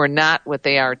 computers were not what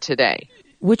they are today.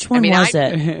 Which one was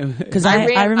it? Because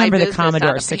I remember the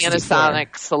Commodore 64.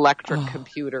 Panasonic Selectric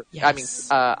computer. Yes.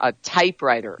 A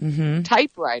typewriter. Mm-hmm.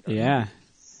 Typewriter. Yeah.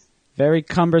 Very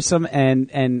cumbersome,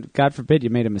 and God forbid you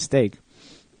made a mistake.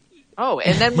 Oh,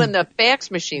 and then when the fax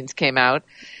machines came out,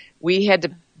 we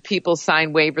had people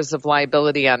sign waivers of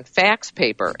liability on fax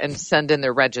paper and send in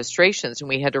their registrations, and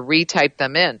we had to retype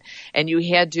them in. And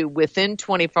you had to, within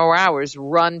 24 hours,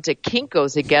 run to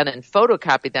Kinko's again and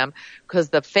photocopy them because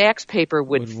the fax paper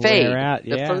would fade. Wear out,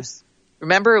 yeah.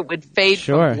 Remember, it would fade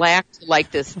Sure. from black to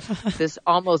like this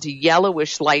almost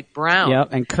yellowish light brown. Yep,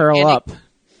 and curl up.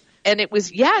 And it was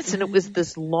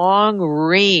this long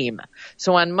ream.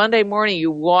 So on Monday morning, you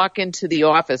walk into the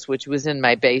office, which was in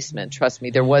my basement. Trust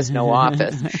me, there was no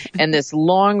office. And this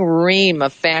long ream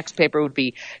of fax paper would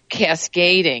be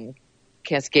cascading.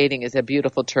 Cascading is a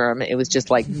beautiful term. It was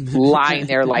just like lying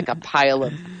there like a pile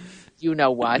of you know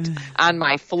what on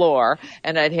my floor.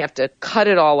 And I'd have to cut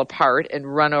it all apart and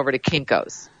run over to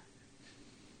Kinko's.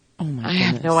 Oh my I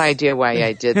goodness. have no idea why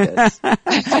I did this.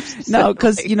 No,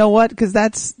 because you know what? Because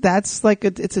that's like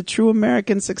it's a true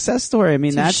American success story. I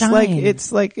mean, To that's shine. like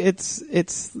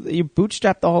it's you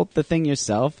bootstrap the thing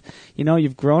yourself. You know,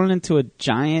 you've grown into a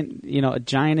giant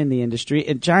in the industry,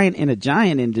 a giant in a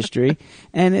giant industry,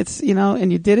 and it's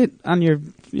and you did it on your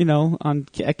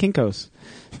at Kinko's.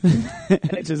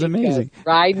 Which is amazing.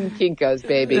 Riding Kinko's,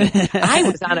 baby. I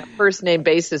was on a first name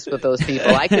basis with those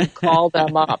people. I could call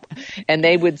them up and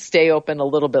they would stay open a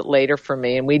little bit later for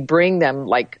me, and we'd bring them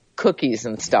like cookies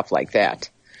and stuff like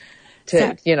that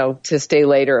to stay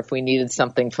later if we needed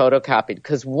something photocopied.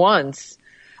 Because once,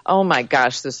 oh my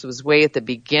gosh, this was way at the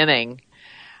beginning.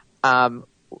 The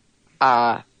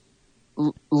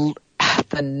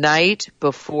night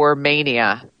before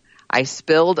Mania, I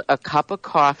spilled a cup of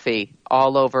coffee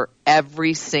all over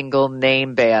every single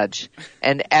name badge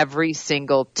and every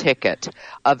single ticket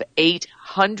of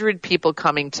 800 people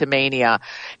coming to Mania.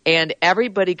 And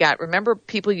everybody remember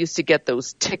people used to get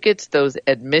those tickets, those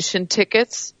admission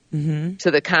tickets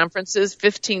to the conferences,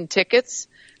 15 tickets,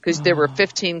 because there were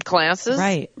 15 classes.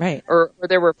 Right. Or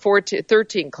there were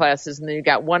 13 classes, and then you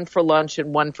got one for lunch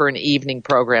and one for an evening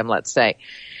program, let's say.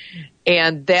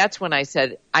 And that's when I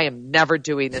said, I am never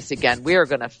doing this again. We are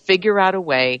going to figure out a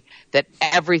way that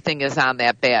everything is on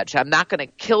that badge. I'm not going to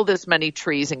kill this many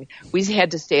trees. And we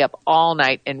had to stay up all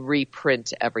night and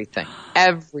reprint everything.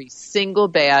 Every single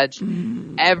badge,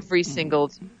 every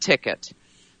single ticket.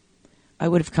 I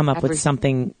would have come up with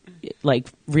something like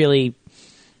really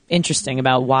interesting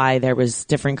about why there was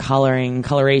different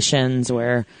colorations,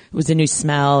 where it was a new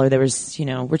smell, or there was,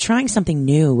 we're trying something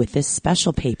new with this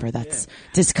special paper that's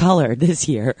discolored this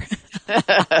year.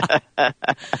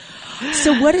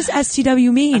 So what does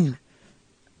STW mean?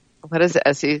 What does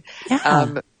STW?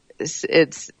 Yeah.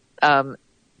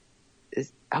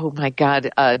 Oh my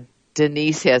God.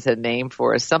 Denise has a name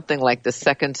for us, something like the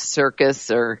Second Circus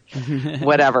or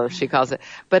whatever she calls it.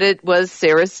 But it was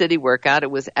Sarah's City Workout. It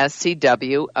was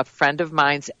SCW, a friend of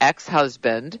mine's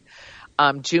ex-husband,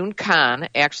 June Kahn,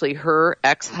 actually her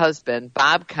ex-husband,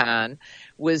 Bob Kahn,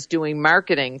 was doing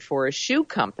marketing for a shoe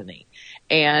company.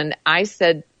 And I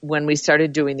said, when we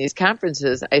started doing these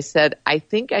conferences, I said, I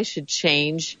think I should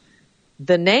change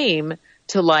the name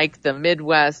to like the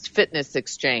Midwest Fitness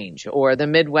Exchange, or the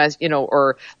Midwest,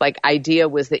 or like IDEA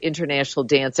was the International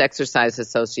Dance Exercise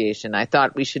Association. I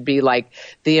thought we should be like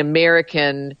the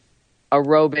American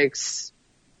Aerobics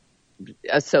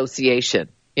Association,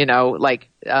 like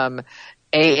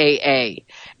AAA.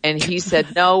 And he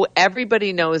said, no,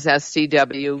 everybody knows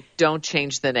SCW. Don't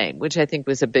change the name, which I think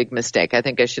was a big mistake. I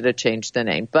think I should have changed the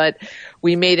name. But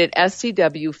we made it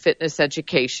SCW Fitness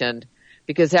Education,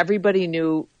 because everybody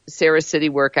knew Sarah City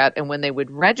Workout. And when they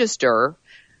would register,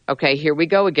 okay, here we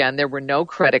go again. There were no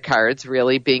credit cards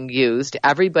really being used.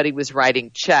 Everybody was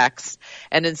writing checks.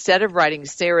 And instead of writing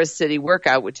Sarah City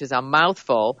Workout, which is a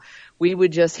mouthful, we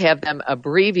would just have them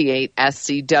abbreviate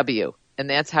SCW. And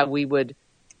that's how we would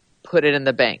put it in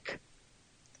the bank.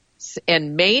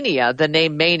 And Mania, the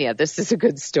name Mania, this is a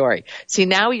good story. See,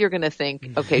 now you're going to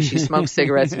think, okay, she smoked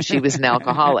cigarettes and she was an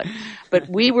alcoholic. But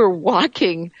we were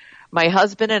walking, my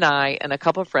husband and I and a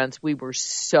couple of friends, we were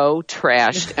so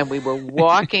trashed, and we were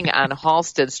walking on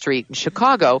Halsted Street in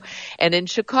Chicago. And in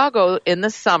Chicago, in the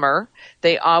summer,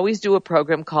 they always do a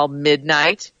program called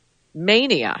Midnight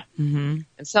Mania. Mm-hmm.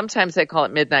 And sometimes they call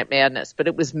it Midnight Madness, but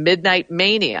it was Midnight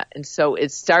Mania. And so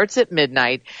it starts at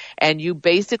midnight, and you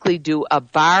basically do a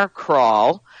bar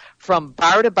crawl from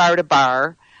bar to bar to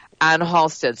bar on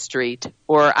Halsted Street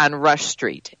or on Rush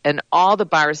Street. And all the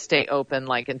bars stay open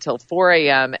like until 4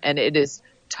 a.m. and it is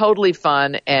totally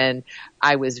fun. And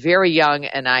I was very young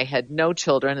and I had no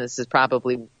children. This is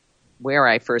probably where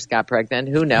I first got pregnant.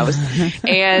 Who knows?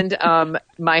 And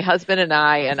my husband and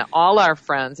I and all our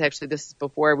friends, actually this is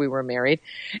before we were married,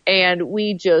 and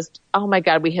we just, oh my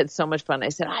God, we had so much fun. I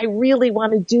said, I really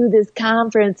want to do this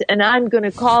conference and I'm going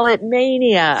to call it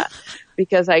Mania,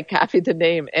 because I copied the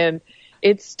name. And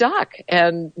it stuck,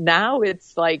 and now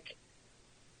it's like,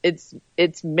 it's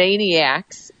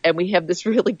Maniacs, and we have this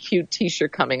really cute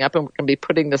t-shirt coming up, and we're going to be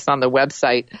putting this on the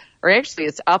website, or actually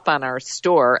it's up on our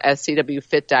store,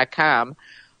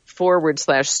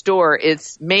 scwfit.com/store.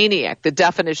 It's Maniac, the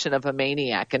definition of a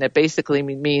maniac, and it basically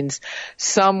means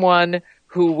someone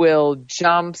who will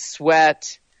jump,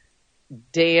 sweat,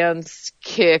 dance,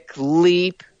 kick,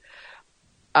 leap,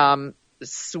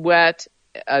 sweat,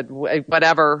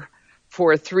 whatever,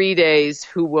 for 3 days,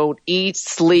 who won't eat,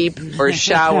 sleep, or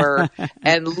shower,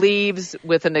 and leaves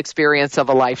with an experience of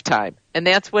a lifetime. And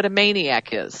that's what a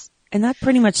maniac is. And that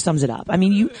pretty much sums it up. I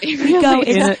mean, you Really? go,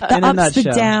 it's the in a ups, the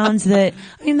nutshell. downs,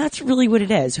 that's really what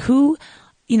it is. Who,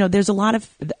 there's a lot of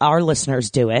our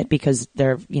listeners do it because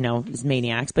they're,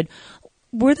 maniacs, but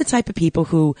we're the type of people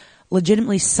who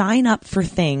legitimately sign up for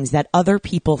things that other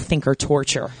people think are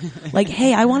torture. Like,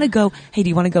 hey, I want to go. Hey, do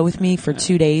you want to go with me for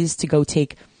 2 days to go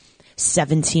take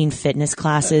 17 fitness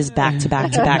classes back to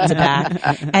back to back to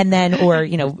back? And then, or,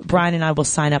 Brian and I will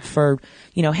sign up for,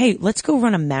 hey, let's go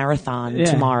run a marathon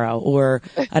tomorrow. Or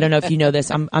I don't know if you know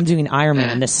this, I'm doing an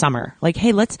Ironman this summer. Like,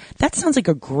 hey, that sounds like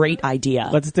a great idea.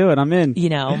 Let's do it. I'm in.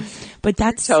 But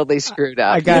that's totally screwed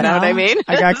up. You know what I mean?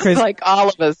 I got Chris, like all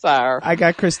of us are. I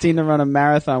got Christine to run a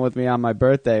marathon with me on my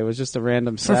birthday. It was just a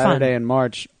random Saturday in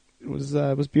March. It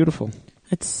was beautiful.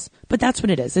 But that's what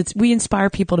it is. We inspire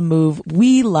people to move.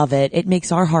 We love it. It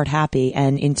makes our heart happy.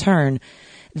 And in turn,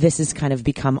 this has kind of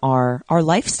become our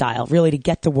lifestyle, really, to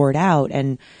get the word out.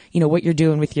 And, what you're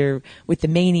doing with the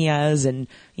manias and,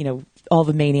 all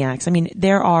the maniacs. I mean,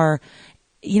 there are,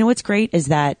 what's great is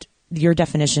that your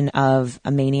definition of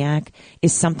a maniac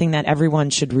is something that everyone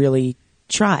should really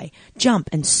try. Jump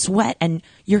and sweat, and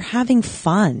you're having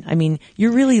fun. I mean,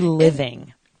 you're really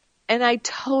living. And I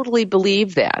totally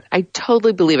believe that. I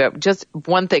totally believe it. Just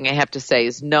one thing I have to say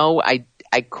is no, I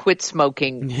quit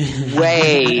smoking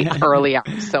way early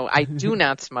on. So I do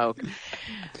not smoke,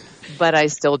 but I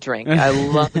still drink. I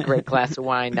love a great glass of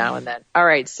wine now and then. All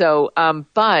right. So,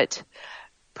 but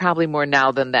probably more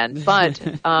now than then, but,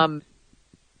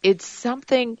 it's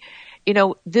something,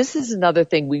 this is another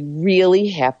thing we really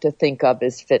have to think of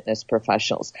as fitness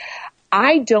professionals.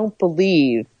 I don't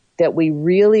believe that we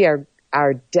really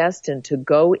are destined to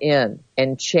go in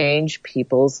and change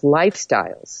people's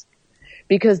lifestyles,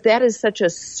 because that is such a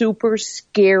super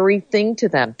scary thing to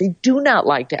them. They do not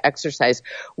like to exercise.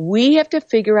 We have to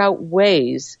figure out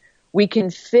ways we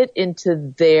can fit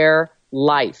into their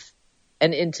life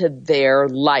and into their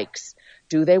likes.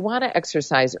 Do they want to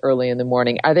exercise early in the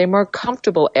morning? Are they more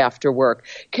comfortable after work?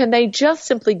 Can they just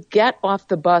simply get off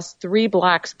the bus 3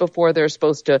 blocks before they're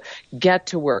supposed to get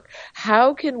to work?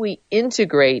 How can we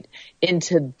integrate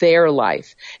into their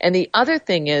life? And the other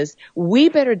thing is, we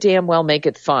better damn well make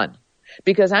it fun.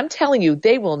 Because I'm telling you,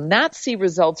 they will not see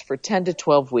results for 10 to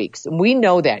 12 weeks. And we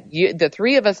know that. The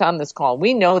 3 of us on this call,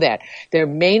 we know that. They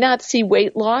may not see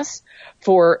weight loss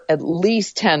for at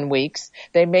least 10 weeks.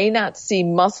 They may not see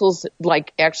muscles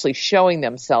like actually showing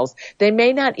themselves. They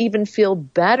may not even feel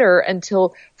better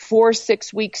until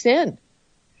 4-6 weeks in.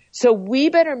 So we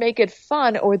better make it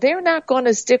fun, or they're not going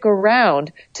to stick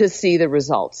around to see the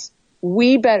results.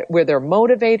 We're their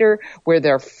motivator, we're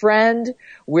their friend,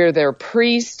 we're their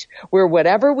priest, we're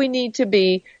whatever we need to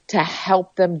be to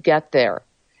help them get there.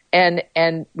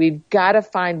 And we've got to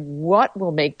find what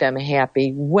will make them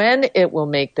happy, when it will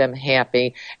make them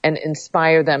happy, and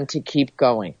inspire them to keep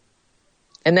going.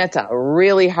 And that's a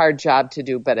really hard job to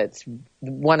do, but it's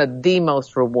one of the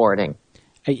most rewarding.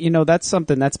 That's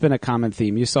something that's been a common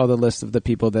theme. You saw the list of the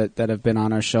people that have been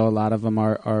on our show. A lot of them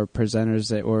are presenters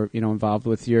that were involved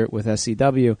with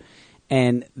SCW,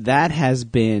 and that has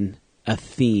been a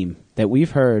theme that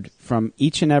we've heard from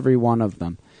each and every one of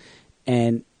them.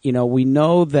 And we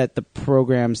know that the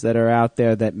programs that are out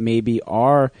there that maybe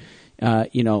are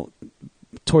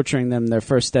torturing them their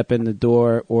first step in the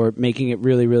door, or making it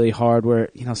really, really hard, where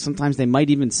sometimes they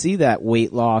might even see that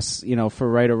weight loss for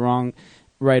right or wrong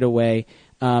right away.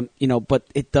 But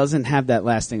it doesn't have that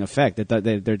lasting effect.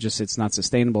 It's not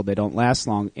sustainable. They don't last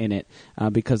long in it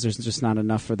because there's just not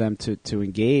enough for them to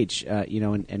engage,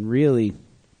 and really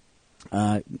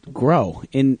grow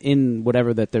in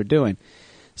whatever that they're doing.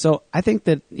 So I think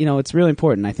that it's really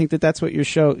important. I think that that's what your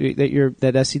show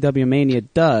that SCW Mania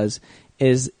does,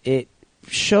 is it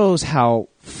shows how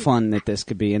fun that this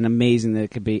could be and amazing that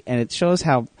it could be, and it shows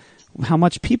how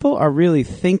much people are really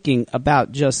thinking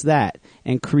about just that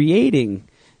and creating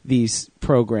these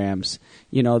programs,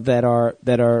 that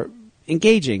are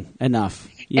engaging enough.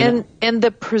 And the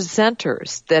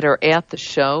presenters that are at the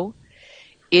show,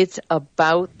 it's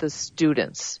about the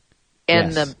students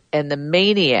and the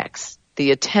maniacs.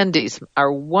 The attendees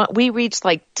are we reached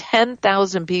like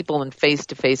 10,000 people in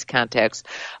face-to-face contacts,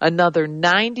 another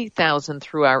 90,000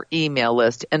 through our email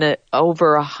list, and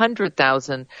over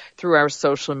 100,000 through our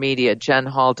social media. Jen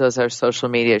Hall does our social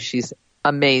media. She's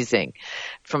amazing.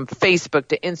 From Facebook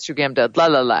to Instagram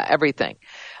to everything.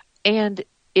 And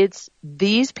it's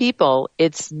these people,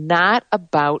 it's not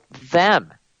about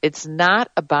them. It's not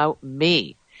about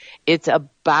me. It's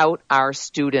about our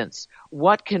students.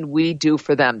 What can we do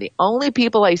for them? The only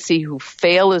people I see who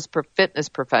fail as fitness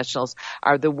professionals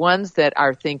are the ones that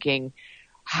are thinking,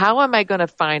 how am I going to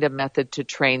find a method to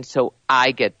train so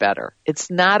I get better? It's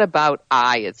not about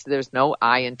there's no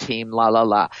I in team, la, la,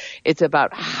 la. It's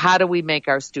about how do we make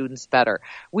our students better?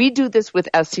 We do this with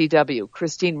SCW.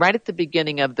 Christine, right at the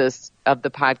beginning of the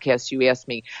podcast, you asked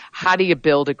me, how do you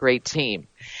build a great team?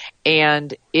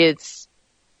 And it's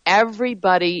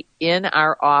everybody in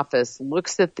our office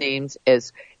looks at things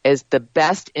as the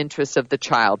best interest of the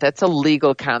child. That's a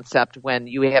legal concept. When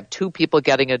you have two people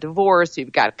getting a divorce,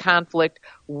 you've got conflict.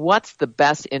 What's the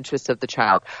best interest of the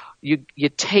child? You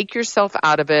take yourself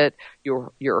out of it,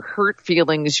 your hurt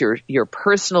feelings, your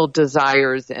personal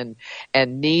desires and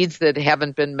needs that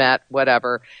haven't been met,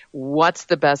 whatever. What's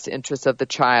the best interest of the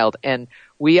child? And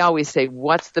we always say,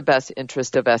 what's the best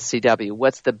interest of SCW?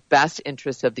 What's the best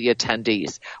interest of the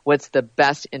attendees? What's the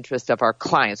best interest of our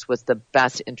clients? What's the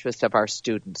best interest of our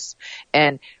students?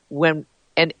 And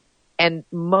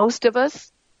most of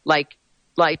us, like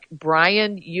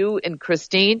Brian, you and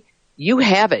Christine, you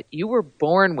have it. You were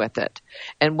born with it.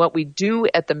 And what we do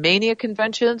at the Mania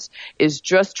conventions is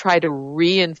just try to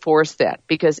reinforce that,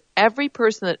 because every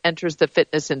person that enters the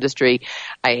fitness industry,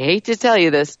 I hate to tell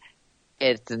you this,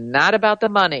 it's not about the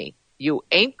money. You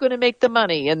ain't going to make the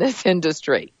money in this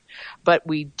industry. But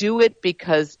we do it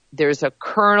because there's a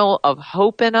kernel of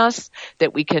hope in us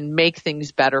that we can make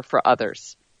things better for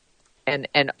others. And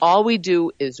all we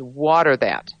do is water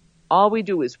that. All we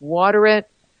do is water it,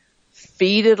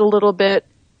 feed it a little bit,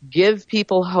 give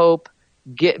people hope,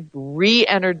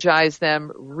 re-energize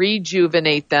them,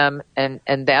 rejuvenate them, and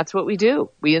that's what we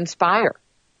do. We inspire.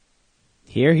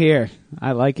 Hear, hear.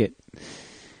 I like it.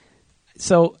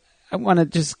 So I want to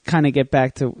just kind of get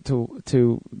back to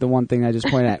the one thing I just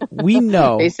pointed at. We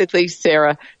know. Basically,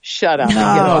 Sarah, shut up.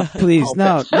 No, please.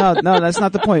 No, that's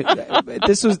not the point.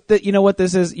 This was, you know what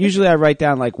this is? Usually I write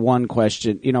down like one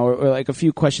question, or like a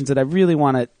few questions that I really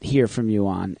want to hear from you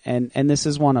on. And this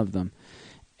is one of them.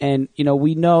 And,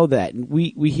 we know that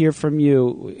we hear from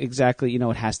you exactly,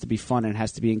 it has to be fun and it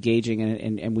has to be engaging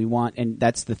and we want, and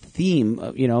that's the theme,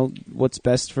 what's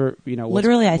best for,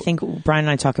 Literally, I think Brian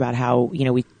and I talk about how,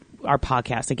 our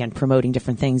podcast, again, promoting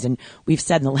different things. And we've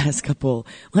said in the last couple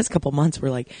months, we're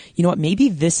like, you know what, maybe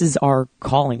this is our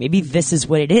calling. Maybe this is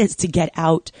what it is to get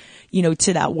out,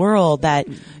 to that world that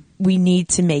we need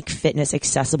to make fitness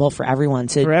accessible for everyone,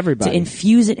 for everybody, to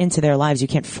infuse it into their lives. You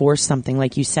can't force something,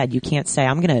 like you said. You can't say,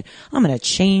 I'm going to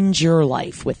change your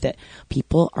life with it.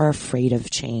 People are afraid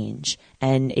of change,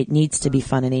 and it needs to be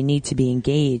fun and they need to be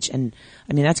engaged. And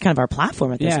I mean, that's kind of our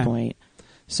platform at this point.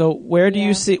 So where do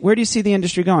you see the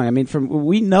industry going? I mean,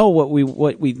 we know what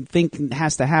we think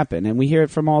has to happen, and we hear it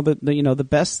from all the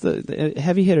best the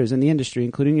heavy hitters in the industry,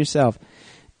 including yourself.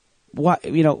 What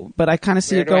but I kind of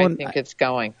see it going. I think it's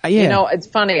going. Yeah. It's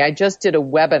funny. I just did a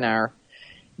webinar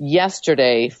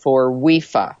yesterday for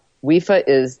WIFA. WIFA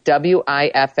is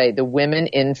WIFA, the Women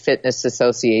in Fitness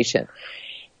Association.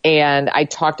 And I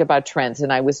talked about trends,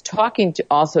 and I was talking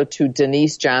also to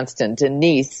Denise Johnston.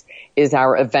 Denise is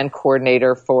our event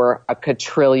coordinator for a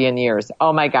quadrillion years.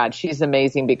 Oh my God, she's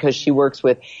amazing because she works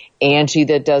with Angie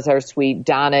that does our suite,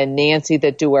 Donna and Nancy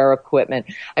that do our equipment.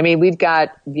 I mean, we've got,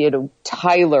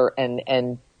 Tyler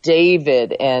and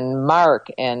David and Mark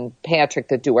and Patrick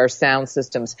that do our sound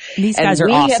systems. These guys are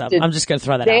awesome. I'm just going to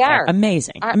throw that out there. They are.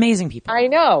 Amazing people. I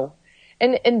know.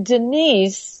 And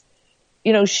Denise,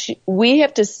 we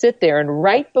have to sit there, and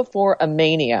right before a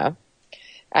Mania,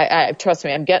 I trust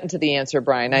me, I'm getting to the answer,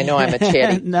 Brian. I know I'm a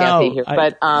chatty Kathy here,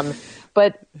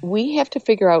 but we have to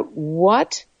figure out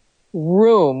what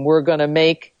room we're going to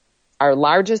make our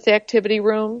largest activity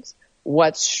rooms,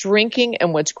 what's shrinking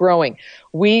and what's growing.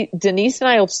 Denise and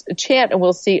I will chat and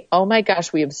we'll see, oh my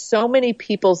gosh, we have so many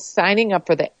people signing up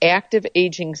for the active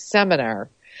aging seminar.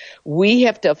 We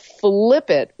have to flip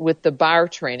it with the bar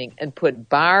training and put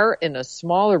bar in a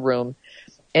smaller room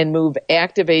and move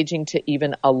active aging to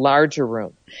even a larger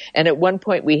room. And at one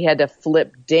point we had to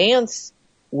flip dance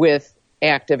with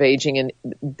active aging, and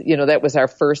that was our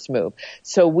first move.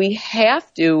 So we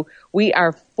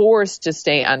are forced to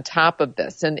stay on top of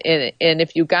this. And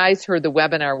if you guys heard the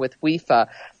webinar with WIFA,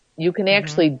 you can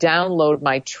actually download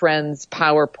my trends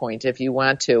PowerPoint if you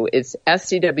want to. It's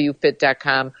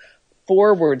scwfit.com/WIFA,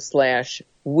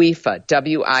 WIFA.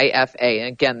 And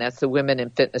again, that's the Women in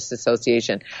Fitness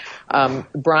Association.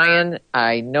 Brian,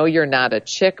 I know you're not a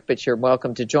chick, but you're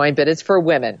welcome to join. But it's for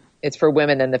women. It's for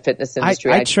women in the fitness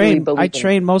industry. I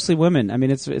train mostly women. I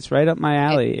mean, it's right up my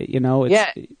alley.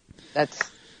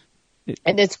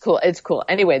 And it's cool. It's cool.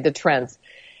 Anyway, the trends.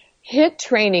 HIIT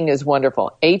training is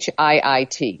wonderful.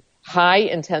 HIIT. High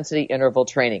intensity interval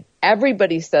training.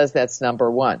 Everybody says that's number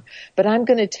one. But I'm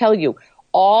going to tell you,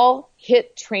 all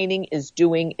HIT training is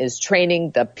doing is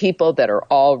training the people that are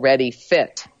already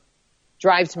fit.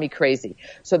 Drives me crazy.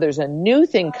 So there's a new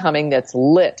thing coming that's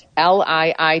LIT,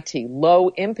 L-I-I-T, low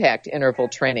impact interval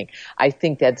training. I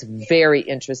think that's very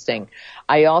interesting.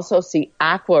 I also see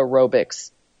aqua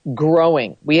aerobics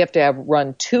growing. We have to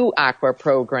run 2 aqua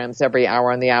programs every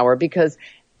hour on the hour because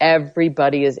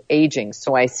everybody is aging.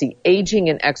 So I see aging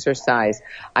in exercise.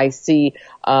 I see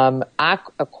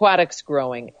aquatics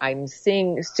growing. I'm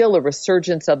seeing still a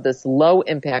resurgence of this low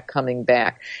impact coming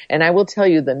back. And I will tell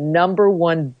you the number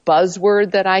one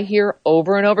buzzword that I hear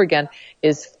over and over again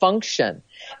is function.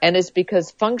 And it's because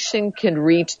function can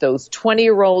reach those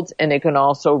 20-year-olds and it can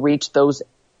also reach those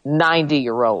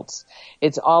 90-year-olds.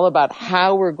 It's all about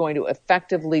how we're going to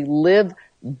effectively live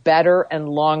better and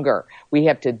longer. We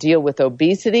have to deal with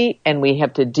obesity and we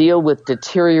have to deal with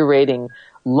deteriorating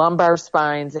lumbar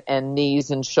spines and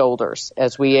knees and shoulders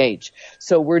as we age.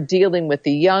 So we're dealing with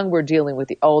the young, we're dealing with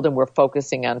the old, and we're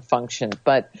focusing on function.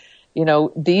 But, you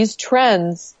know, these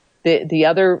trends, the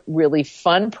other really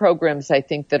fun programs I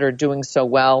think that are doing so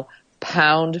well,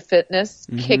 Pound Fitness,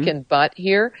 kicking butt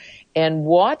here, and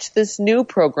watch this new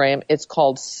program. It's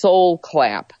called Soul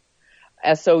Clap.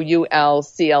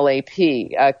 Soulclap.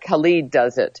 Khalid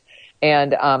does it.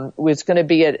 And it's going to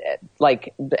be at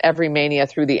like every Mania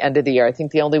through the end of the year. I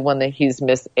think the only one that he's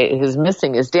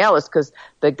missing is Dallas because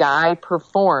the guy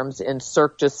performs in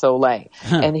Cirque du Soleil.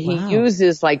 And he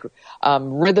uses like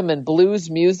rhythm and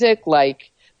blues music like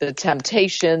the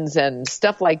Temptations and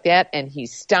stuff like that. And he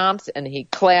stomps and he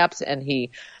claps and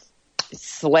he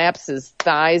slaps his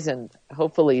thighs and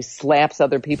hopefully slaps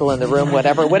other people in the room,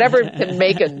 whatever can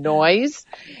make a noise.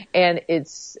 And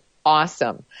it's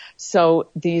awesome. So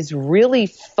these really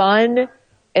fun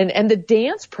and the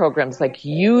dance programs like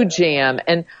UJam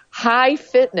and High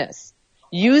Fitness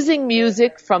using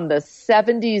music from the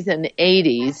 70s and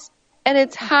 80s, and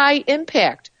it's high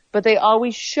impact, but they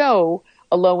always show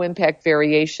a low impact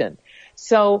variation.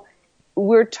 So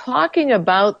we're talking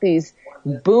about these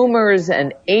boomers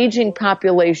and aging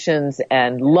populations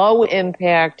and low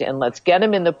impact, and let's get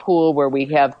them in the pool where we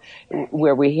have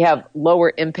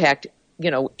lower impact,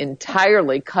 you know,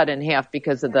 entirely cut in half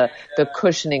because of the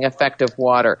cushioning effect of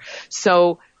water.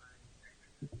 So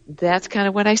that's kind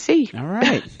of what I see. All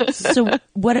right. So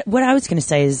what I was going to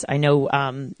say is, I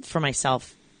know for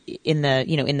myself, in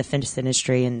the fitness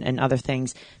industry and other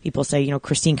things, people say, you know,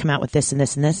 Christine, come out with this and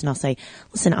this and this. And I'll say,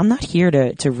 listen, I'm not here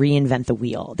to reinvent the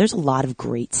wheel. There's a lot of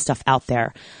great stuff out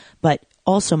there. But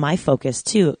also my focus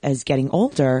too, as getting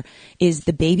older, is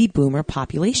the baby boomer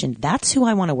population. That's who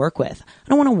I want to work with. I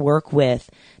don't want to work with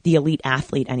the elite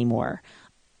athlete anymore,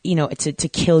 you know, to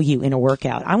kill you in a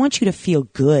workout. I want you to feel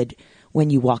good when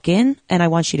you walk in, and I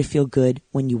want you to feel good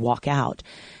when you walk out.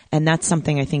 And that's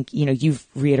something I think, you know, you've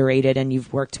reiterated and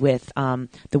you've worked with the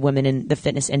women in the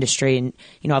fitness industry. And,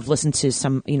 you know, I've listened to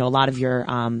some, you know, a lot of your,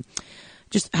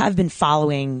 just have been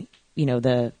following, you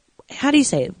know, how do you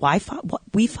say it? Wi-Fi?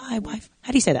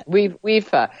 How do you say that?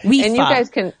 WIFA.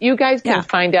 And you guys can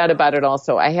find out about it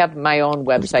also. I have my own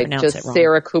website, just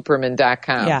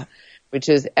sarahcooperman.com, which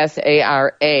is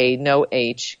SARA, no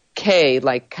H, K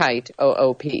like kite,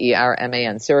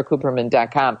 OOPERMAN,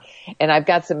 sarahcooperman.com. And I've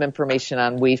got some information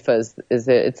on WIFA.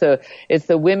 It's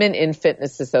the Women in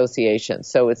Fitness Association.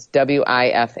 So it's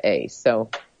WIFA. So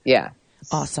yeah.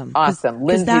 Awesome.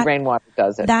 Lindsay Rainwater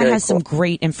does it. That has some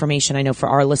great information. I know for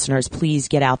our listeners, please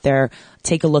get out there,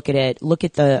 take a look at it. Look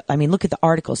at the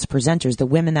articles, the presenters, the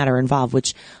women that are involved,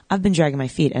 which I've been dragging my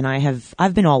feet, and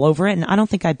I've been all over it. And I don't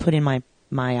think I put in my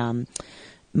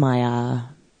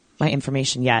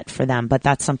information yet for them, but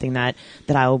that's something that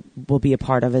I will be a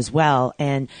part of as well.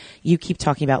 And you keep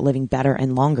talking about living better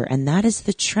and longer, and that is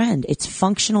the trend. It's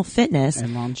functional fitness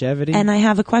and longevity. And I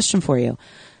have a question for you.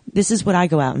 This is what I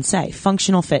go out and say.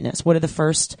 Functional fitness. What do the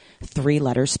first 3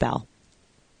 letters spell?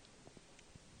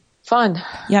 Fun.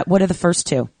 Yeah. What are the first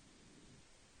 2?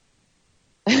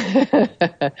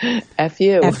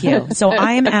 FU. FU. So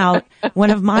I am out.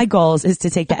 One of my goals is to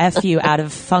take the FU out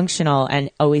of functional and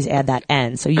always add that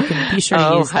N. So you can be sure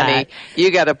to use that. Oh, honey,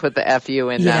 you got to put the FU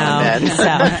in now and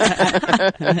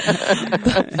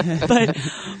then. But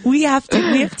we have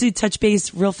to touch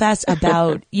base real fast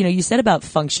about, you know, you said about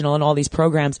functional and all these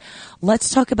programs. Let's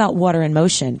talk about Water in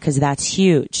Motion, because that's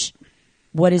huge.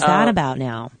 What is that about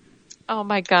now? Oh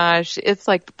my gosh. It's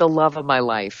like the love of my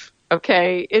life.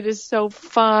 Okay, it is so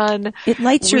fun. It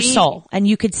lights your soul, and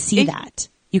you could see that.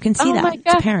 You can see that. My God.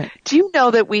 It's apparent. Do you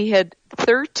know that we had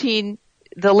 13?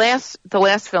 The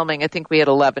last filming, I think we had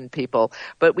 11 people,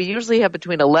 but we usually have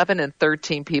between 11 and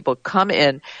 13 people come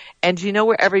in. And do you know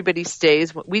where everybody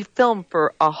stays? We film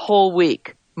for a whole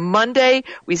week. Monday,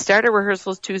 we start our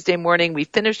rehearsals Tuesday morning. We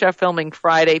finish our filming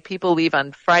Friday. People leave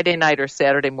on Friday night or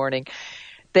Saturday morning.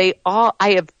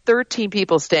 I have 13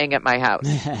 people staying at my house.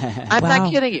 I'm Wow.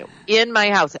 not kidding you. In my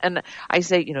house. And I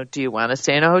say, do you want to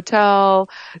stay in a hotel?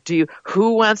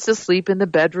 Who wants to sleep in the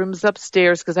bedrooms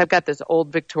upstairs? Cause I've got this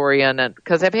old Victorian and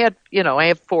cause I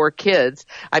have 4 kids.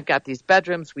 I've got these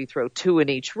bedrooms. We throw 2 in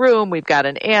each room. We've got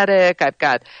an attic.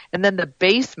 And then the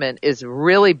basement is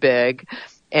really big.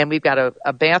 And we've got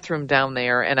a bathroom down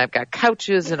there, and I've got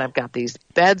couches, and I've got these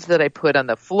beds that I put on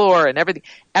the floor and everything.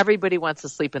 Everybody wants to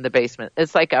sleep in the basement.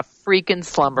 It's like a freaking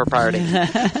slumber party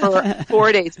for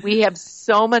 4 days. We have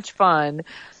so much fun.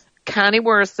 Connie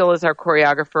Warrestill is our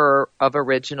choreographer of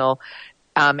original.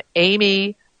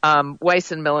 Amy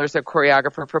Weissenmiller is our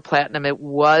choreographer for Platinum. It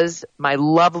was my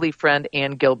lovely friend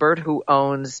Ann Gilbert, who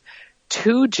owns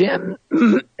 2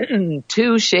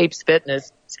 Shapes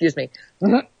Fitness,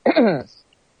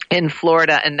 in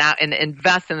Florida, and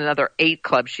invests in another 8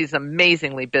 clubs. She's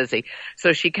amazingly busy.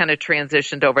 So she kind of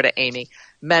transitioned over to Amy.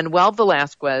 Manuel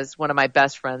Velasquez, one of my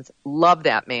best friends, love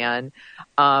that man.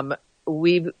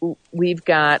 We've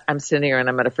got, I'm sitting here and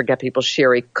I'm going to forget people,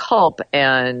 Sherry Culp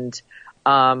and,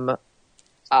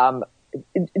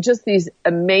 just these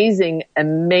amazing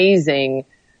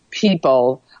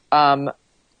people.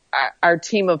 Our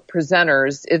team of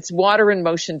presenters, it's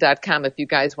waterandmotion.com if you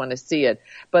guys want to see it.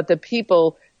 But the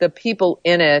people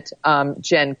in it,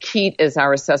 Jen Keat is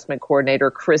our assessment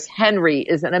coordinator. Chris Henry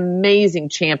is an amazing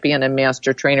champion and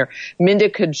master trainer. Minda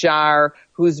Kajar,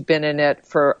 who's been in it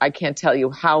for I can't tell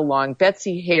you how long.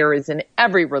 Betsy Hare is in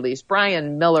every release.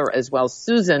 Brian Miller as well.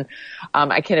 Susan,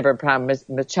 I can't even pronounce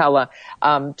Michella.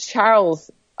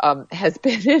 Charles has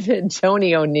been in it,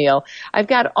 Joni O'Neill. I've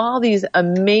got all these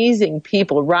amazing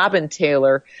people, Robin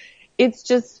Taylor.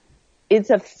 It's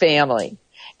a family.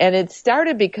 And it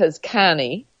started because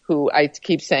Connie, who I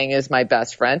keep saying is my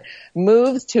best friend,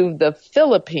 moves to the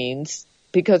Philippines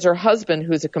because her husband,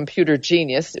 who's a computer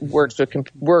genius, worked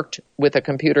with a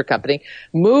computer company,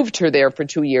 moved her there for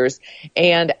 2 years,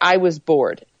 and I was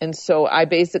bored. And so I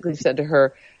basically said to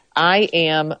her, I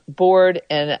am bored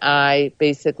and I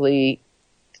basically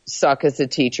suck as a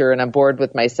teacher and I'm bored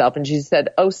with myself. And she said,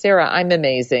 oh, Sarah, I'm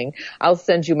amazing. I'll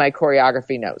send you my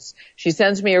choreography notes. She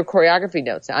sends me her choreography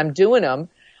notes. I'm doing them.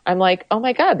 I'm like, oh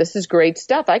my God, this is great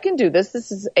stuff. I can do this.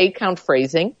 This is 8-count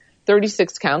phrasing,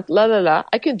 36 count, la, la, la.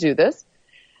 I can do this.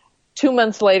 2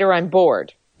 months later, I'm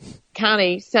bored.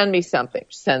 Connie, send me something.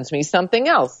 She sends me something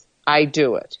else. I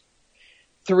do it.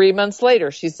 3 months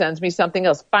later, she sends me something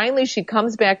else. Finally, she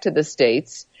comes back to the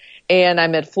States, and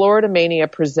I'm at Florida Mania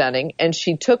presenting, and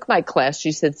she took my class.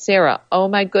 She said, Sarah, oh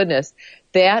my goodness,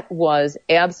 that was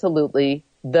absolutely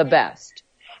the best.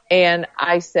 And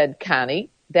I said,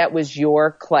 Connie, that was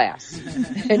your class.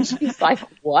 And she's like,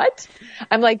 what?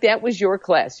 I'm like, that was your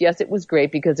class. Yes, it was great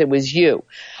because it was you.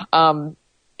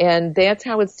 And that's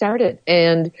how it started.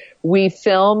 And we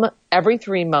film every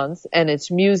 3 months, and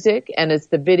it's music, and it's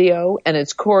the video, and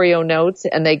it's choreo notes,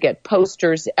 and they get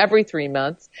posters every 3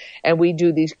 months. And we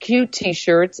do these cute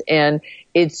T-shirts, and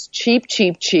it's cheap.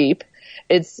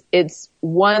 It's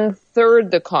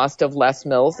 1/3 the cost of Les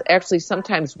Mills. Actually,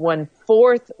 sometimes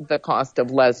 1/4 the cost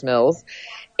of Les Mills.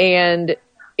 And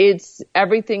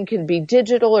everything can be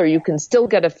digital, or you can still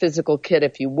get a physical kit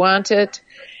if you want it.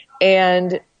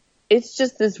 And it's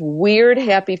just this weird,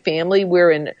 happy family.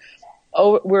 We're in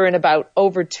about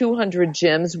over 200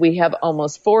 gyms. We have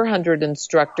almost 400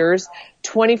 instructors.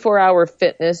 24-hour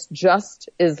fitness just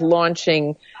is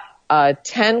launching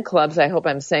 10 clubs. I hope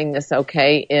I'm saying this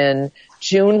okay. In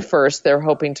June 1st, they're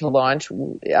hoping to launch.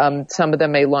 Some of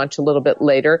them may launch a little bit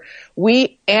later.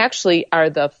 We actually are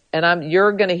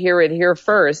you're going to hear it here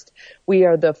first. We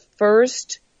are the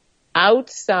first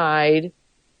outside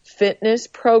fitness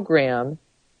program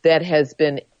that has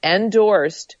been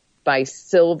endorsed by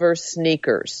Silver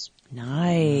Sneakers.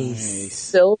 Nice.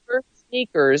 Silver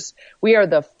Sneakers. We are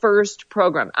the first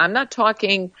program. I'm not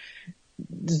talking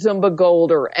Zumba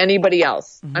Gold or anybody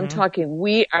else. Mm-hmm. I'm talking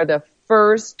we are the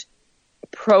first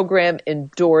program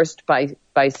endorsed by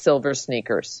Silver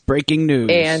Sneakers. Breaking news.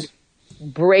 And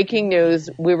breaking news.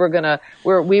 We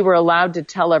were allowed to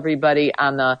tell everybody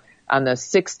on the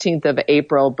 16th of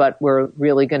April, but we're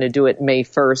really going to do it May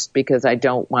 1st because I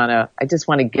just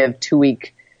want to give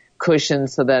 2-week cushion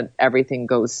so that everything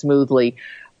goes smoothly.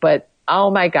 But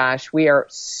oh my gosh, we are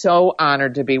so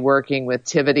honored to be working with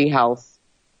Tivity Health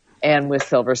and with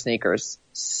Silver Sneakers.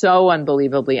 So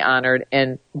unbelievably honored.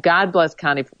 And God bless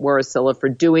Connie Warrestill for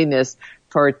doing this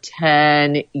for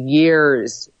 10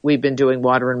 years. We've been doing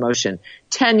Water in Motion.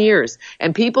 10 years.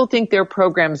 And people think their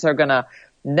programs are going to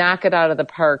knock it out of the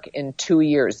park in 2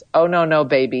 years. Oh, no,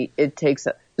 baby. It takes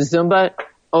Zumba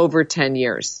over 10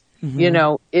 years. You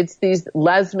know, it's these,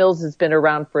 Les Mills has been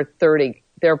around for 30.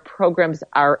 Their programs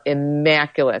are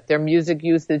immaculate. Their music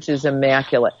usage is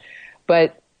immaculate.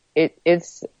 But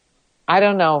it's, I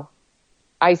don't know.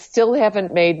 I still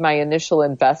haven't made my initial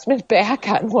investment back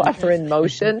on Water in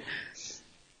Motion,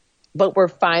 but we're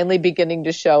finally beginning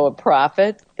to show a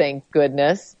profit, thank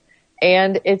goodness.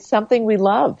 And it's something we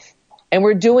love. And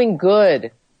we're doing good.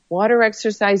 Water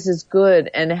exercise is good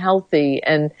and healthy,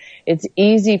 and it's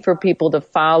easy for people to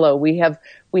follow. We have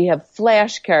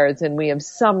flashcards, and we have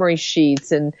summary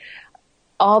sheets, and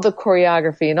all the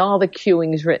choreography and all the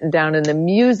cueing is written down, and the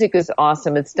music is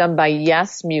awesome. It's done by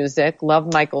Yes Music.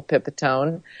 Love Michael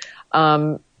Pipitone.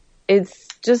 It's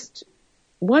just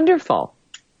wonderful.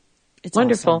 It's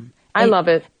wonderful. Awesome. I love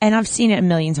it. And I've seen it a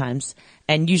million times.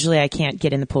 And usually I can't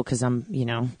get in the pool because I'm,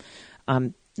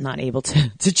 not able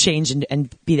to change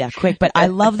and be that quick. But I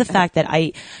love the fact that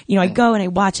I go and I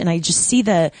watch and I just see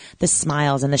the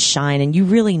smiles and the shine. And you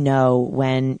really know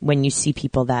when you see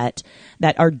people that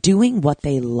are doing what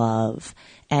they love.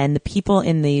 And the people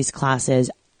in these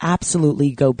classes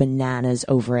absolutely go bananas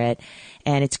over it.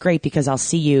 And it's great because I'll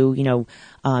see you, even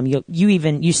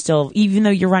though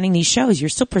you're running these shows, you're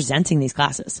still presenting these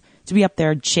classes. To be up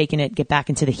there shaking it, get back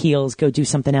into the heels, go do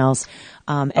something else.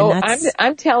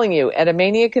 I'm telling you, at a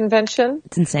Mania convention,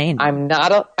 it's insane. I'm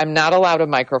not allowed a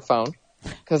microphone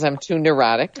because I'm too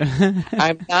neurotic.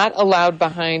 I'm not allowed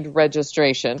behind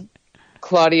registration.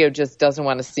 Claudio just doesn't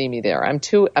want to see me there. I'm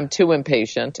too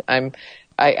impatient.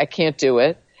 I can't do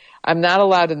it. I'm not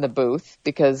allowed in the booth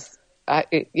because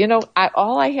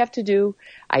all I have to do,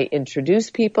 I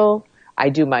introduce people, I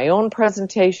do my own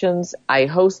presentations, I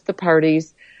host the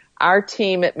parties. Our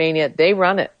team at Mania, they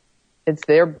run it. It's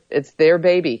their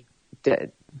baby.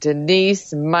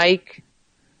 Denise, Mike,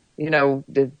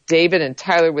 David and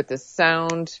Tyler with the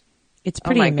sound. It's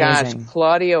pretty amazing. Oh my gosh,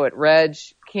 Claudio at Reg.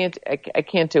 I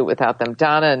can't do it without them.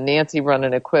 Donna and Nancy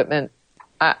running equipment.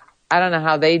 I don't know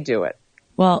how they do it.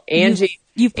 Well, Angie,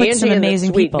 you've put Angie some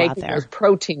amazing people out there. Those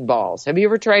protein balls. Have you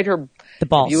ever tried her? The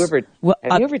balls. Have you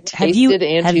ever tasted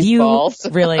Angie's balls?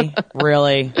 Really?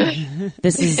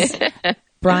 This is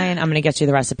Brian. I'm going to get you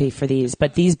the recipe for these,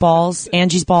 but these balls,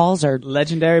 Angie's balls, are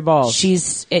legendary balls.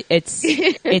 It's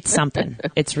something.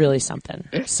 It's really something.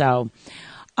 So,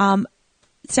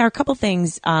 Sarah, a couple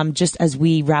things, just as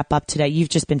we wrap up today. You've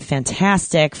just been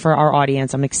fantastic for our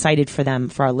audience. I'm excited for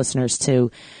our listeners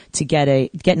to get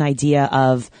an idea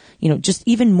of, just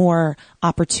even more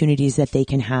opportunities that they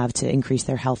can have to increase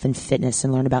their health and fitness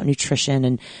and learn about nutrition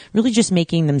and really just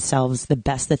making themselves the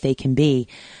best that they can be.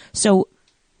 So,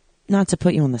 not to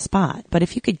put you on the spot, but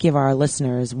if you could give our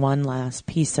listeners one last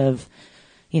piece of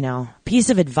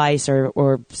advice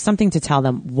or something to tell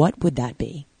them, what would that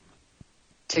be?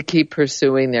 To keep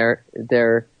pursuing their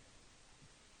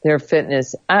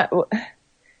fitness.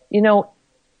 The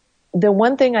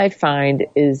one thing I find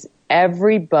is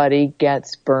everybody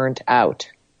gets burnt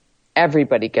out.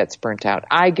 Everybody gets burnt out.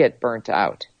 I get burnt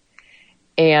out.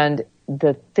 And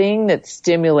the thing that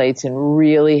stimulates and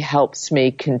really helps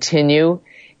me continue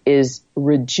is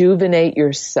rejuvenate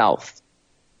yourself.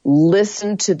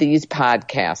 Listen to these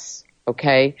podcasts,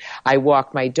 okay? I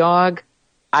walk my dog.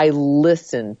 I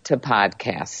listen to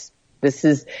podcasts. This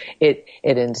is, it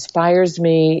inspires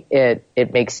me.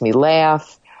 It makes me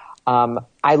laugh.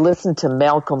 I listen to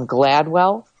Malcolm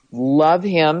Gladwell. Love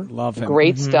him.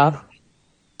 Great stuff.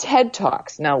 TED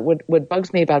Talks. Now, what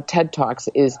bugs me about TED Talks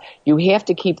is you have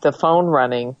to keep the phone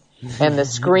running and the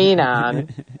screen on.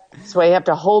 So I have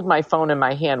to hold my phone in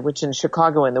my hand, which in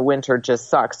Chicago in the winter just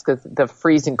sucks because the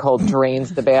freezing cold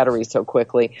drains the battery so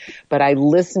quickly. But I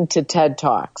listen to TED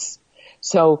Talks.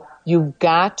 So you've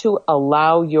got to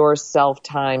allow yourself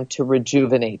time to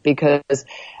rejuvenate because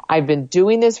I've been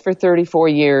doing this for 34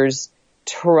 years.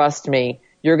 Trust me,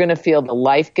 you're going to feel the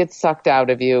life gets sucked out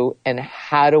of you. And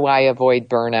how do I avoid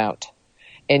burnout?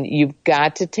 And you've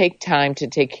got to take time to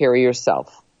take care of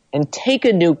yourself and take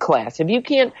a new class. If you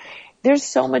can't, there's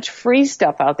so much free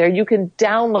stuff out there. You can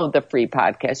download the free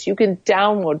podcast. You can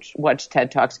watch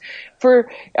TED Talks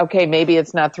maybe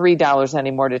it's not $3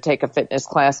 anymore to take a fitness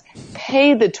class.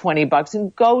 Pay the $20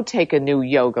 and go take a new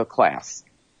yoga class,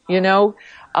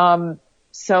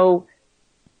 so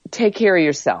take care of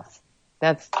yourself.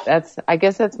 I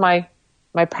guess that's my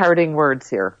parting words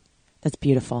here. That's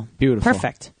beautiful. Beautiful.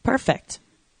 Perfect.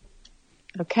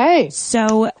 Okay.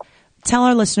 So tell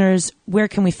our listeners, where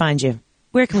can we find you?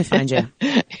 Where can we find you?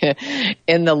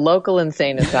 In the local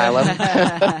insane asylum.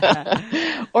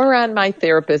 or on my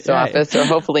therapist's office, or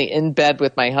hopefully in bed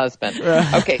with my husband.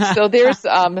 Okay, so there's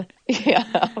he's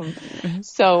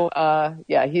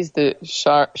the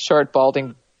short,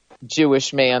 balding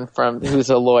Jewish man who's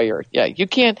a lawyer. Yeah, you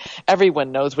can't.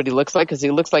 Everyone knows what he looks like because he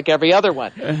looks like every other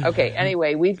one. Okay,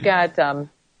 anyway, we've got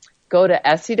go to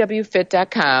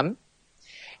scwfit.com,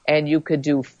 and you could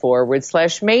do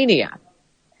 /mania.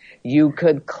 You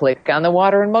could click on the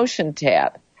Water in Motion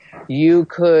tab. You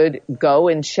could go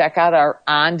and check out our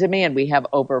on-demand. We have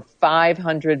over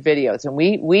 500 videos, and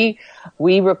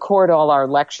we record all our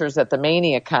lectures at the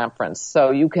Mania conference.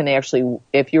 So you can actually,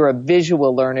 if you're a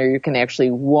visual learner, you can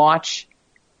actually watch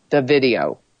the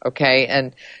video. Okay,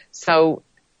 and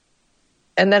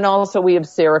then also we have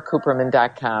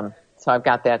sarahcooperman.com. So I've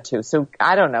got that too. So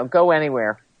I don't know, go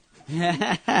anywhere.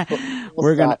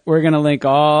 We're gonna link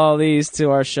all these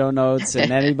to our show notes,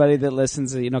 and anybody that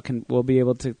listens, will be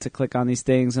able to click on these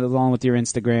things, and along with your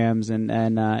Instagrams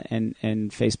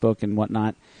and Facebook and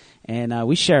whatnot. And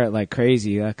we share it like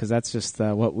crazy because that's just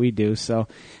what we do. So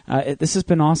this has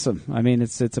been awesome. I mean,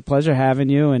 it's a pleasure having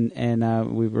you,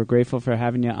 and we were grateful for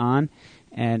having you on,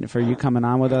 and for you coming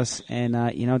on with us. And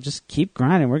just keep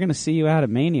grinding. We're gonna see you out at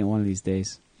Mania one of these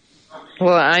days.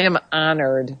 Well, I am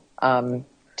honored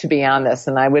to be on this,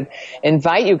 and I would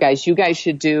invite you guys. You guys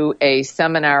should do a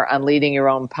seminar on leading your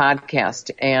own podcast.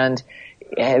 And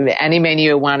any man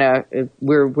you want to,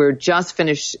 we're just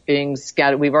finishing.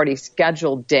 We've already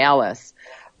scheduled Dallas,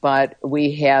 but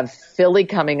we have Philly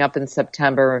coming up in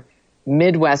September,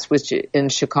 Midwest, which in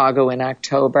Chicago in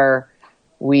October.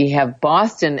 We have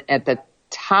Boston at the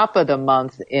top of the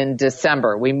month in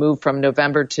December. We moved from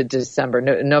November to December.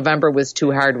 November was too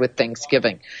hard with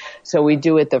Thanksgiving. So we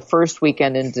do it the first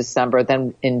weekend in December.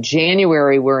 Then in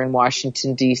January, we're in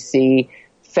Washington, D.C.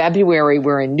 February,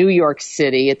 we're in New York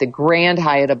City at the Grand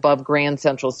Hyatt above Grand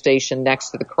Central Station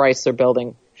next to the Chrysler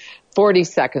Building,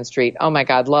 42nd Street. Oh, my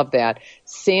God, love that.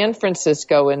 San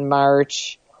Francisco in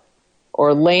March.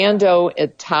 Orlando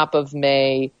at top of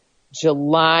May.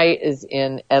 July is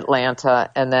in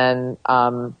Atlanta, and then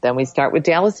we start with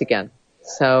Dallas again.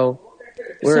 So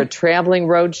we're a traveling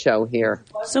road show here.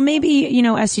 So maybe,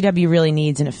 SCW really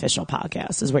needs an official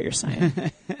podcast, is what you're saying.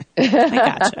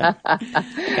 I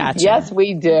gotcha. Yes,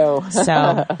 we do.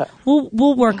 So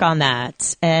we'll work on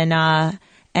that.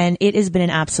 And it has been an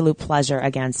absolute pleasure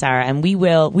again, Sarah. And we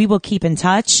will keep in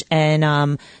touch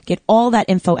and get all that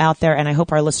info out there. And I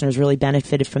hope our listeners really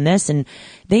benefited from this. And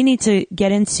they need to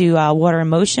get into Water in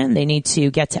Motion. They need to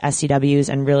get to SCWs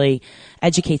and really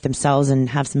educate themselves and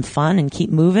have some fun and keep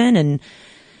moving.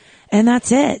 And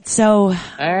that's it. So,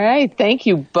 all right. Thank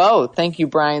you both. Thank you,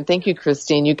 Brian. Thank you,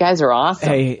 Christine. You guys are awesome.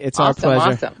 Hey, it's our pleasure.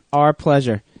 Awesome. Our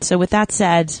pleasure. So with that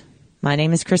said, my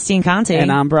name is Christine Conte.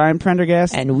 And I'm Brian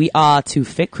Prendergast. And we are Two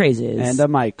Fit Crazies. And a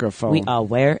microphone. We are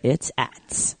where it's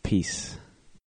at. Peace.